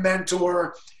 meeting the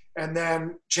mentor, and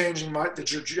then changing the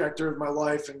trajectory of my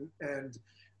life and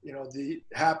the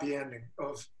happy ending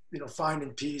of,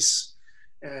 finding peace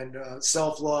and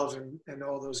self-love and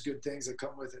all those good things that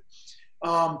come with it.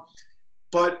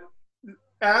 But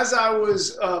as I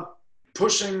was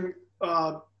pushing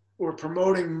or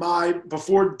promoting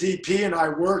before DP and I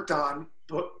worked on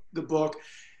the book,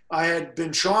 I had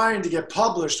been trying to get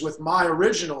published with my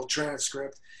original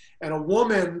transcript. And a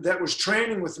woman that was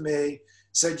training with me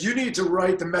said, you need to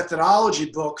write the methodology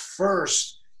book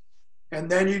first, and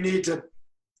then you need to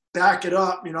back it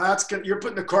up. You're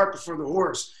putting the cart before the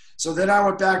horse. So then I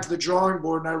went back to the drawing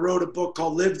board and I wrote a book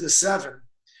called Live the 7,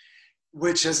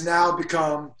 which has now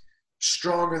become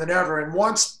Stronger Than Ever. And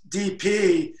once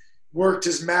DP worked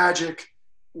his magic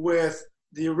with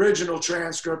the original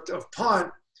transcript of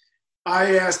Punt,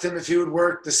 I asked him if he would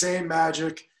work the same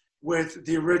magic with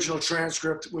the original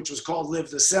transcript, which was called Live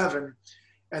the Seven.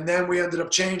 And then we ended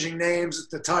up changing names,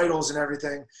 the titles and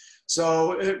everything.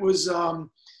 So it was,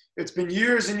 it's been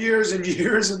years and years and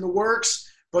years in the works,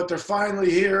 but they're finally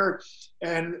here.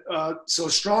 And so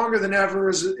Stronger Than Ever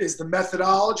is the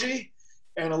methodology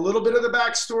and a little bit of the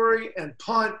backstory, and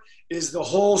Punt is the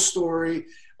whole story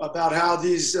about how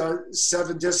these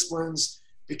 7 disciplines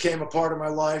became a part of my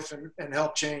life and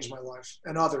helped change my life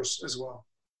and others as well.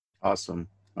 Awesome.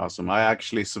 I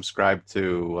actually subscribed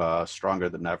to Stronger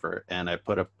Than Ever, and I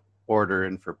put a order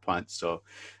in for Punt, so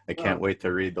I can't wait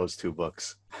to read those 2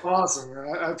 books. Awesome.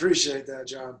 I appreciate that,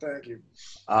 John. Thank you.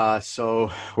 So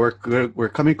we're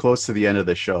coming close to the end of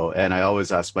the show, and I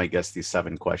always ask my guests these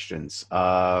 7 questions,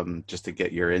 just to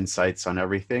get your insights on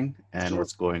everything and Sure.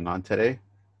 what's going on today.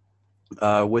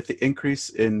 With the increase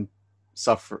in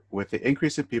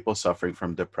people suffering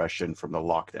from depression from the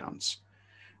lockdowns,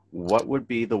 what would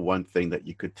be the one thing that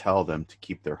you could tell them to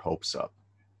keep their hopes up?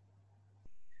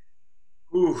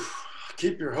 Ooh,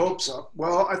 keep your hopes up.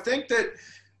 Well, I think that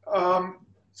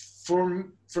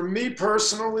for me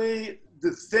personally,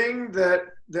 the thing that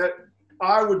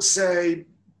I would say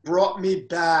brought me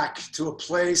back to a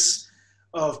place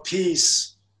of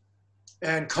peace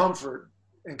and comfort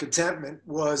and contentment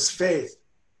was faith.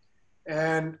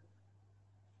 And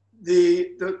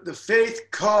the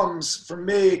faith comes, for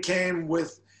me, it came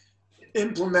with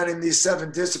implementing these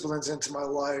 7 disciplines into my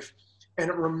life. And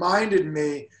it reminded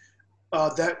me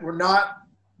that we're not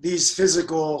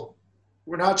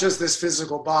just this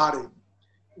physical body.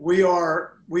 We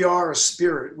are a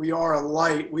spirit. We are a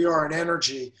light. We are an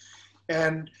energy.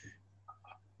 And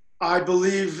I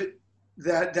believe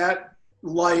that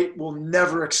light will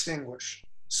never extinguish.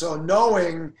 So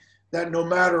knowing that no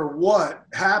matter what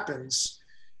happens,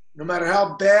 no matter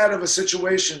how bad of a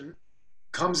situation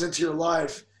comes into your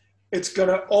life, it's going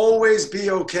to always be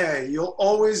okay. You'll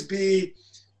always be,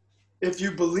 if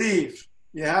you believe,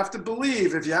 you have to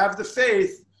believe, if you have the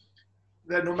faith,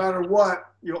 that no matter what,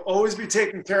 you'll always be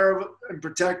taken care of and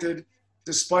protected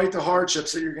despite the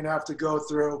hardships that you're going to have to go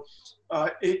through.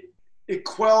 It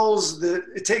quells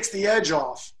it takes the edge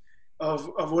off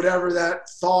of whatever that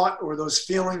thought or those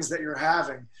feelings that you're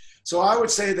having. So I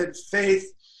would say that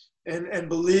faith and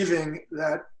believing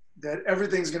that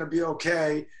everything's going to be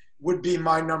okay would be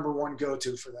my number one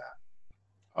go-to for that.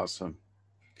 Awesome.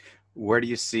 Where do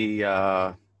you see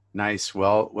Nice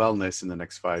wellness in the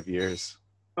next 5 years?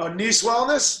 Nice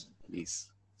Wellness? Nice.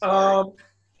 I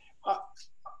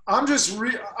just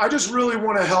really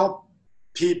want to help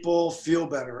people feel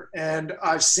better, and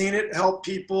I've seen it help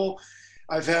people.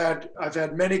 I've had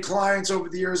many clients over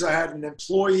the years. I had an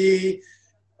employee.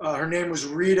 Her name was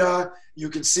Rita. You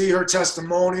can see her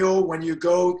testimonial when you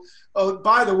go. Oh,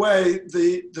 by the way,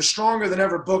 the Stronger Than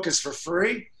Ever book is for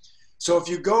free. So if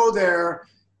you go there,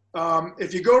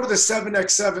 if you go to the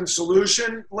 7x7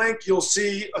 solution link, you'll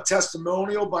see a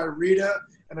testimonial by Rita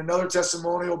and another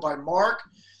testimonial by Mark.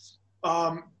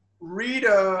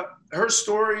 Rita, her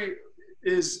story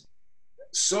is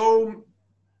so,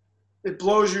 it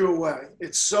blows you away.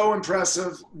 It's so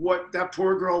impressive what that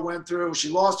poor girl went through. She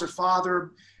lost her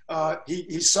father.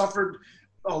 He suffered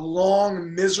a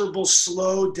long, miserable,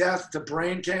 slow death to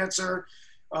brain cancer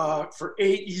for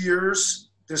 8 years.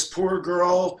 This poor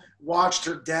girl watched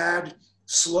her dad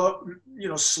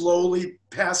slowly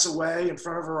pass away in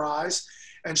front of her eyes,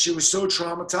 and she was so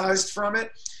traumatized from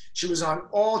it. She was on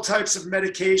all types of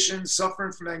medications,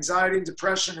 suffering from anxiety and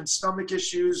depression and stomach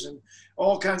issues and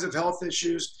all kinds of health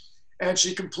issues. And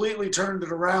she completely turned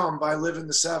it around by living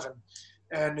the 7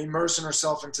 and immersing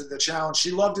herself into the challenge.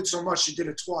 She loved it so much she did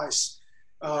it twice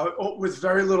with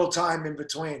very little time in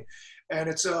between.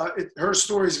 And her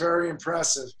story is very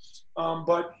impressive.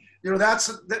 But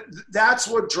that's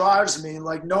what drives me,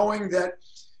 like knowing that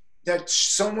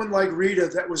someone like Rita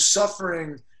that was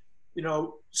suffering,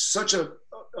 such a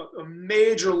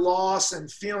major loss and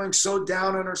feeling so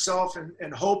down on herself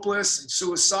and hopeless and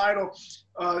suicidal,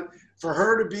 for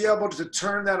her to be able to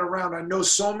turn that around. I know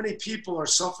so many people are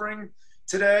suffering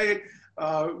today.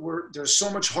 There's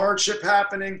so much hardship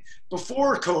happening.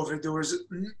 Before COVID, there was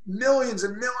millions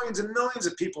and millions and millions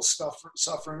of people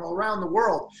suffering all around the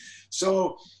world.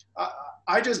 So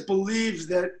I just believe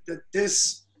that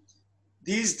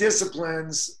these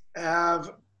disciplines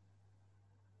have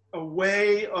a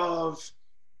way of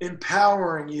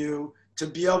empowering you to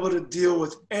be able to deal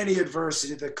with any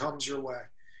adversity that comes your way.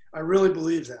 I really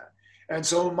believe that. And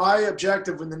so my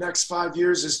objective in the next 5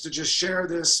 years is to just share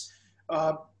this,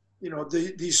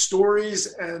 these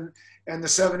stories and the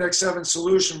 7x7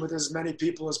 solution with as many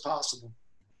people as possible.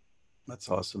 That's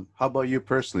awesome. How about you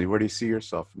personally? Where do you see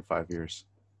yourself in 5 years?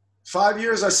 5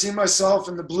 years, I see myself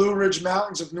in the Blue Ridge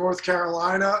Mountains of North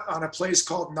Carolina on a place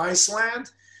called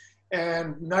Niceland.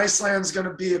 And Niceland's going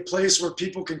to be a place where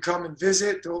people can come and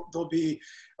visit. There'll be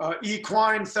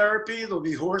equine therapy. There'll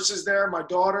be horses there. My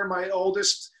daughter, my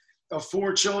oldest of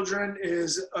four children,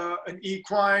 is an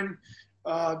equine.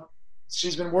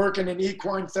 She's been working in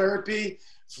equine therapy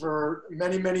for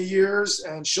many, many years,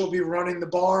 and she'll be running the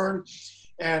barn.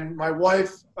 And my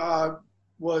wife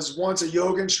was once a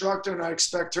yoga instructor, and I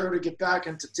expect her to get back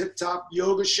into tip-top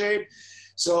yoga shape.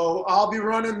 So I'll be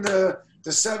running the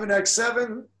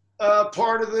 7x7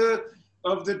 part of the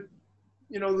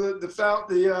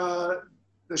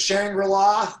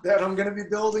Shangri-La that I'm going to be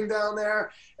building down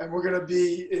there, and we're going to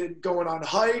be going on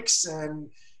hikes and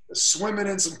swimming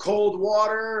in some cold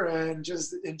water and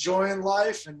just enjoying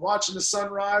life and watching the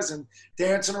sunrise and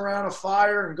dancing around a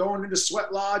fire and going into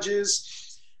sweat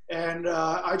lodges. And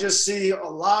I just see a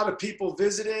lot of people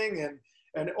visiting,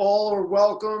 and all are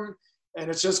welcome. And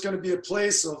it's just going to be a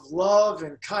place of love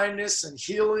and kindness and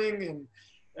healing.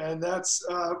 And that's,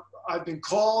 I've been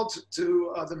called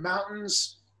to the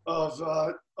mountains of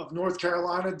North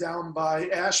Carolina down by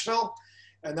Asheville.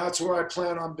 And that's where I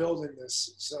plan on building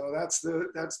this. So that's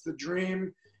the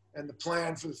dream and the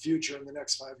plan for the future in the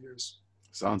next 5 years.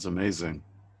 Sounds amazing.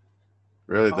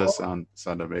 Really does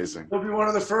sound amazing. You'll be one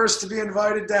of the first to be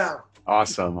invited down.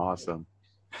 Awesome.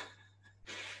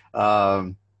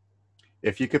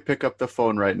 If you could pick up the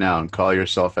phone right now and call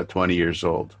yourself at 20 years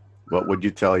old, what would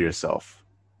you tell yourself?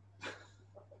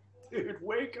 Dude,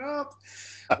 wake up.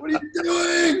 What are you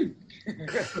doing?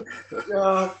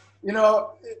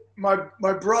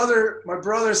 My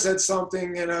brother said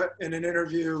something in an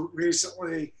interview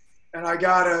recently, and I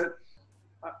gotta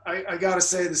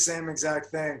say the same exact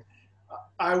thing.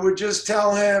 I would just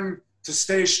tell him to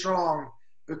stay strong,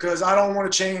 because I don't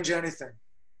want to change anything.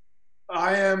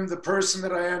 I am the person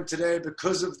that I am today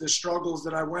because of the struggles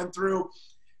that I went through.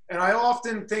 And I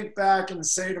often think back and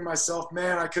say to myself,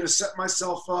 man, I could have set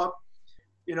myself up,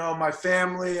 my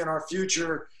family and our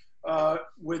future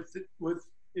with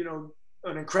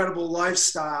an incredible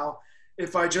lifestyle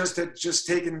if I just had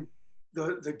taken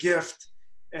the gift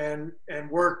and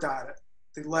worked at it,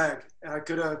 the leg. And I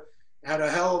could have had a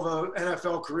hell of an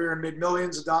NFL career and made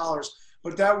millions of dollars,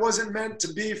 but that wasn't meant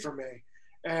to be for me.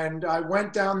 And I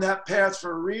went down that path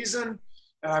for a reason,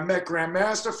 and I met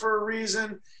Grandmaster for a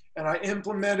reason, and I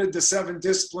implemented the 7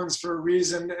 disciplines for a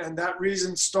reason. And that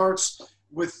reason starts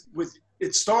with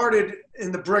it started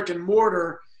in the brick and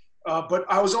mortar, but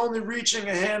I was only reaching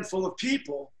a handful of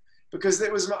people because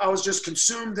I was just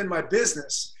consumed in my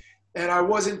business, and I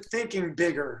wasn't thinking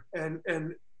bigger. And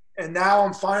now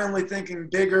I'm finally thinking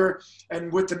bigger.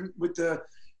 And with the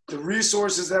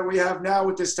resources that we have now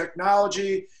with this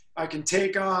technology, I can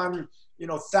take on,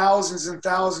 thousands and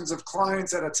thousands of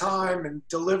clients at a time and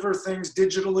deliver things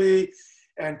digitally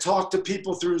and talk to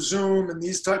people through Zoom and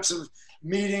these types of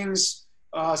meetings.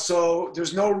 So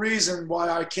there's no reason why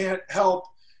I can't help,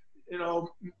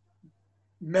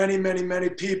 many, many, many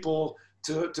people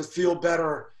to feel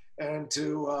better and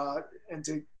to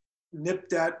nip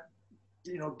that,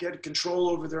 get control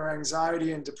over their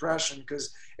anxiety and depression,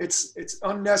 because it's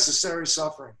unnecessary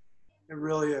suffering. It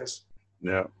really is.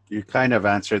 Yeah, you kind of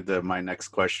answered my next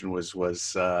question was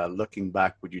looking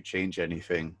back, would you change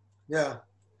anything? Yeah.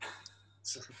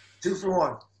 So, 2 for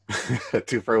 1.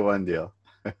 2 for 1 deal.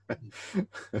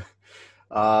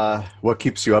 What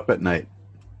keeps you up at night?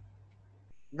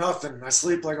 Nothing. I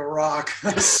sleep like a rock.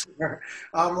 I swear.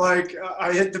 I'm like,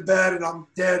 I hit the bed and I'm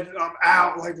dead. I'm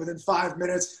out like within 5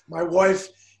 minutes. My wife,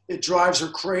 it drives her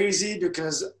crazy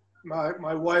because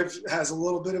my wife has a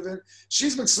little bit of it.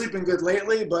 She's been sleeping good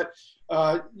lately, but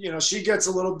she gets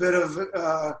a little bit of,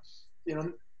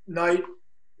 night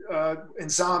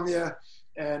insomnia.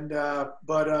 And,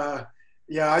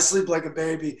 I sleep like a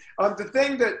baby. The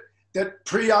thing that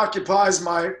preoccupies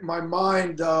my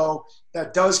mind, though,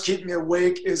 that does keep me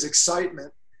awake is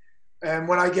excitement. And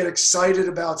when I get excited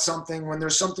about something, when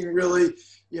there's something really,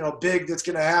 big that's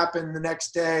going to happen the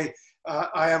next day,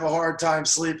 I have a hard time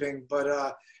sleeping.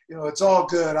 But, it's all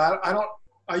good.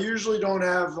 I usually don't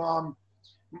have,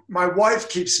 my wife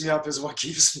keeps me up is what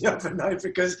keeps me up at night,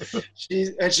 because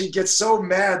she gets so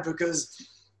mad because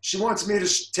she wants me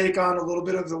to take on a little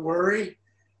bit of the worry.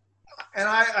 And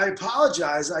I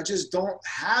apologize. I just don't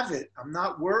have it. I'm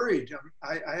not worried.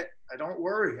 I don't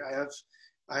worry.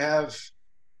 I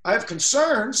have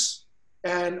concerns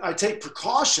and I take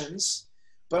precautions,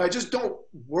 but I just don't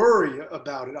worry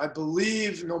about it. I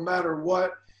believe no matter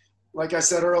what, like I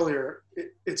said earlier,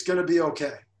 it's going to be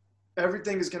okay.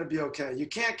 everything is going to be okay. You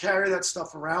can't carry that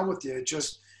stuff around with you. It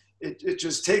just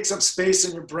takes up space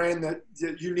in your brain that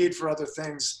you need for other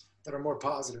things that are more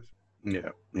positive.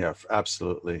 Yeah, yeah,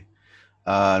 absolutely.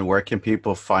 And where can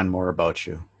people find more about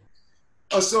you?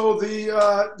 So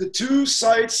the two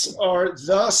sites are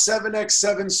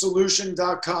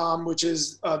the7x7solution.com, which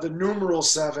is the numeral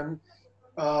 7,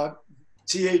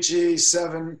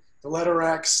 THE7, the letter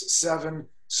X, 7,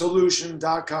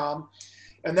 solution.com.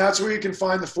 And that's where you can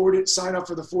find sign up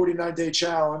for the 49-day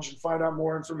challenge and find out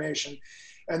more information.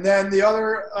 And then the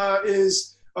other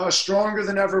is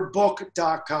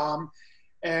strongerthaneverbook.com.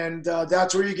 And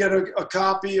that's where you get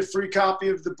a free copy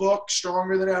of the book,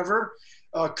 Stronger Than Ever.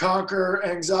 Conquer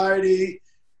anxiety,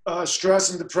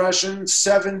 stress and depression,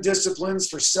 7 disciplines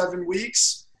for 7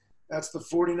 weeks. That's the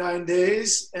 49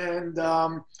 days. And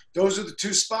those are the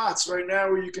 2 spots right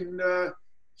now where you can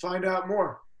find out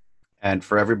more. And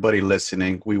for everybody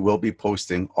listening, we will be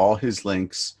posting all his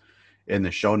links in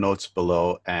the show notes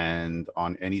below and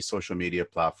on any social media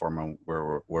platform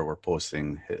where we're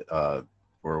posting, where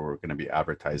we're going to be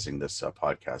advertising this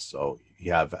podcast. So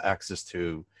you have access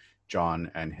to John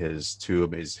and his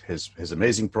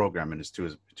amazing program and his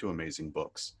two amazing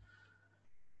books.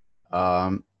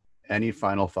 Any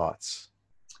final thoughts?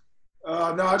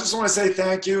 No, I just want to say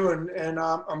thank you, and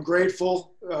I'm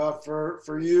grateful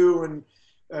for you and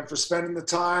for spending the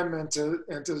time and to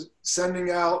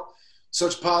sending out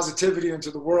such positivity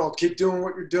into the world. Keep doing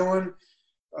what you're doing.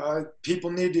 People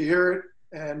need to hear it,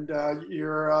 and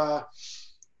you're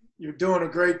doing a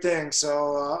great thing.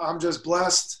 So I'm just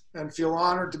blessed and feel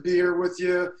honored to be here with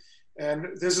you.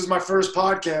 And this is my first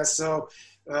podcast, so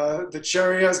the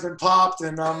cherry has been popped,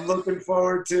 and I'm looking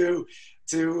forward to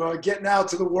getting out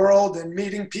to the world and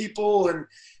meeting people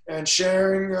and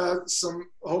sharing some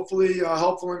hopefully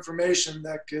helpful information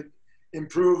that could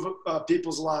improve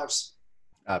people's lives.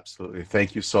 Absolutely.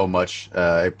 Thank you so much.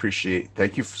 I appreciate.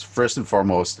 Thank you first and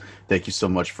foremost. Thank you so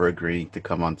much for agreeing to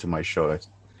come onto my show.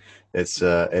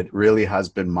 It really has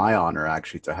been my honor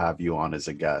actually to have you on as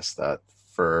a guest.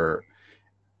 For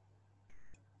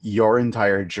your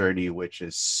entire journey, which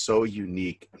is so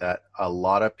unique that a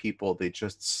lot of people, they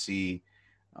just see,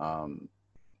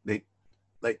 they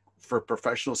like for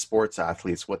professional sports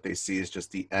athletes, what they see is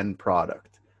just the end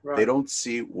product. Right. They don't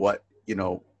see what,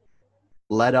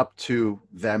 led up to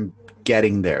them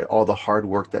getting there, all the hard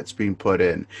work that's being put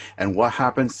in and what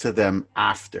happens to them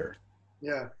after.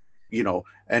 Yeah.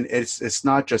 And it's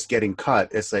not just getting cut.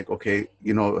 It's like, okay,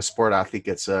 a sport athlete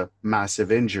gets a massive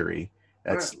injury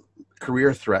that's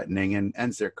career threatening and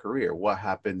ends their career. What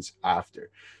happens after?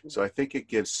 So I think it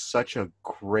gives such a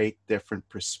great different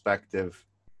perspective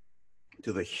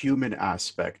to the human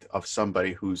aspect of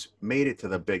somebody who's made it to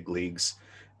the big leagues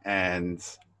and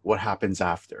what happens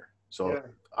after. So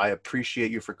I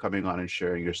appreciate you for coming on and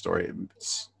sharing your story.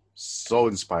 It's so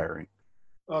inspiring.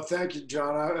 Oh, thank you,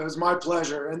 John. It was my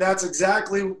pleasure. And that's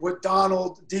exactly what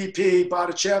Donald D.P.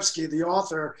 Batichevsky, the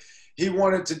author, he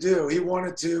wanted to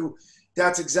do.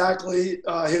 That's exactly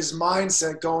his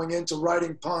mindset going into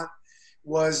writing Punt,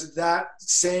 was that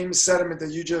same sentiment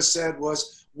that you just said,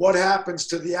 was what happens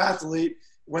to the athlete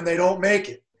when they don't make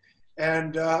it.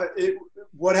 And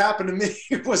what happened to me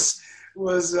was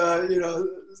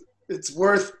it's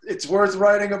worth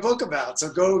writing a book about. So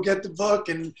go get the book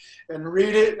and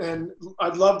read it. And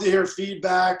I'd love to hear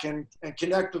feedback and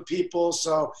connect with people.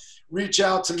 So reach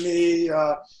out to me,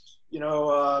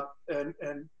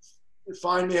 and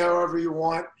find me however you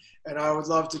want. And I would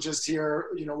love to just hear,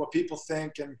 what people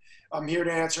think. And I'm here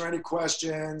to answer any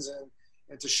questions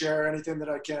and to share anything that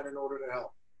I can in order to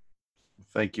help.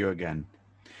 Thank you again.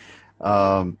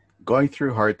 Going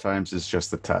through hard times is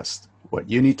just a test. What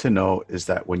you need to know is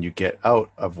that when you get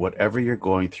out of whatever you're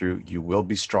going through, you will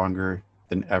be stronger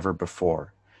than ever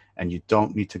before. And you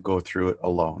don't need to go through it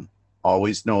alone.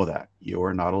 Always know that you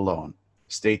are not alone.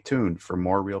 Stay tuned for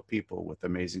more real people with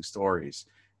amazing stories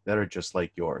that are just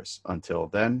like yours. Until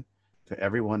then, to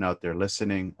everyone out there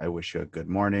listening, I wish you a good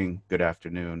morning, good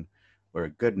afternoon, or a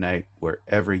good night,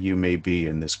 wherever you may be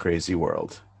in this crazy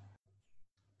world.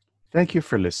 Thank you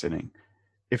for listening.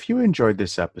 If you enjoyed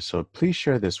this episode, please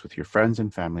share this with your friends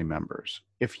and family members.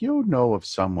 If you know of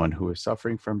someone who is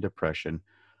suffering from depression,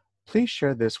 please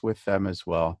share this with them as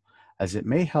well, as it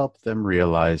may help them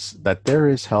realize that there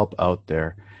is help out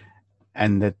there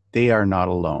and that they are not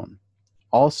alone.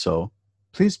 Also,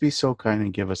 please be so kind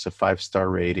and give us a 5-star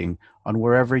rating on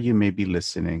wherever you may be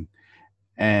listening,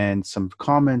 and some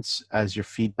comments, as your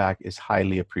feedback is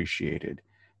highly appreciated.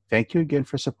 Thank you again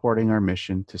for supporting our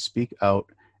mission to speak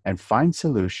out and find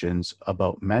solutions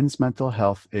about men's mental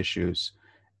health issues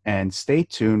And stay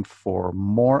tuned for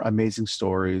more amazing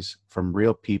stories from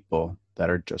real people that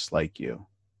are just like you.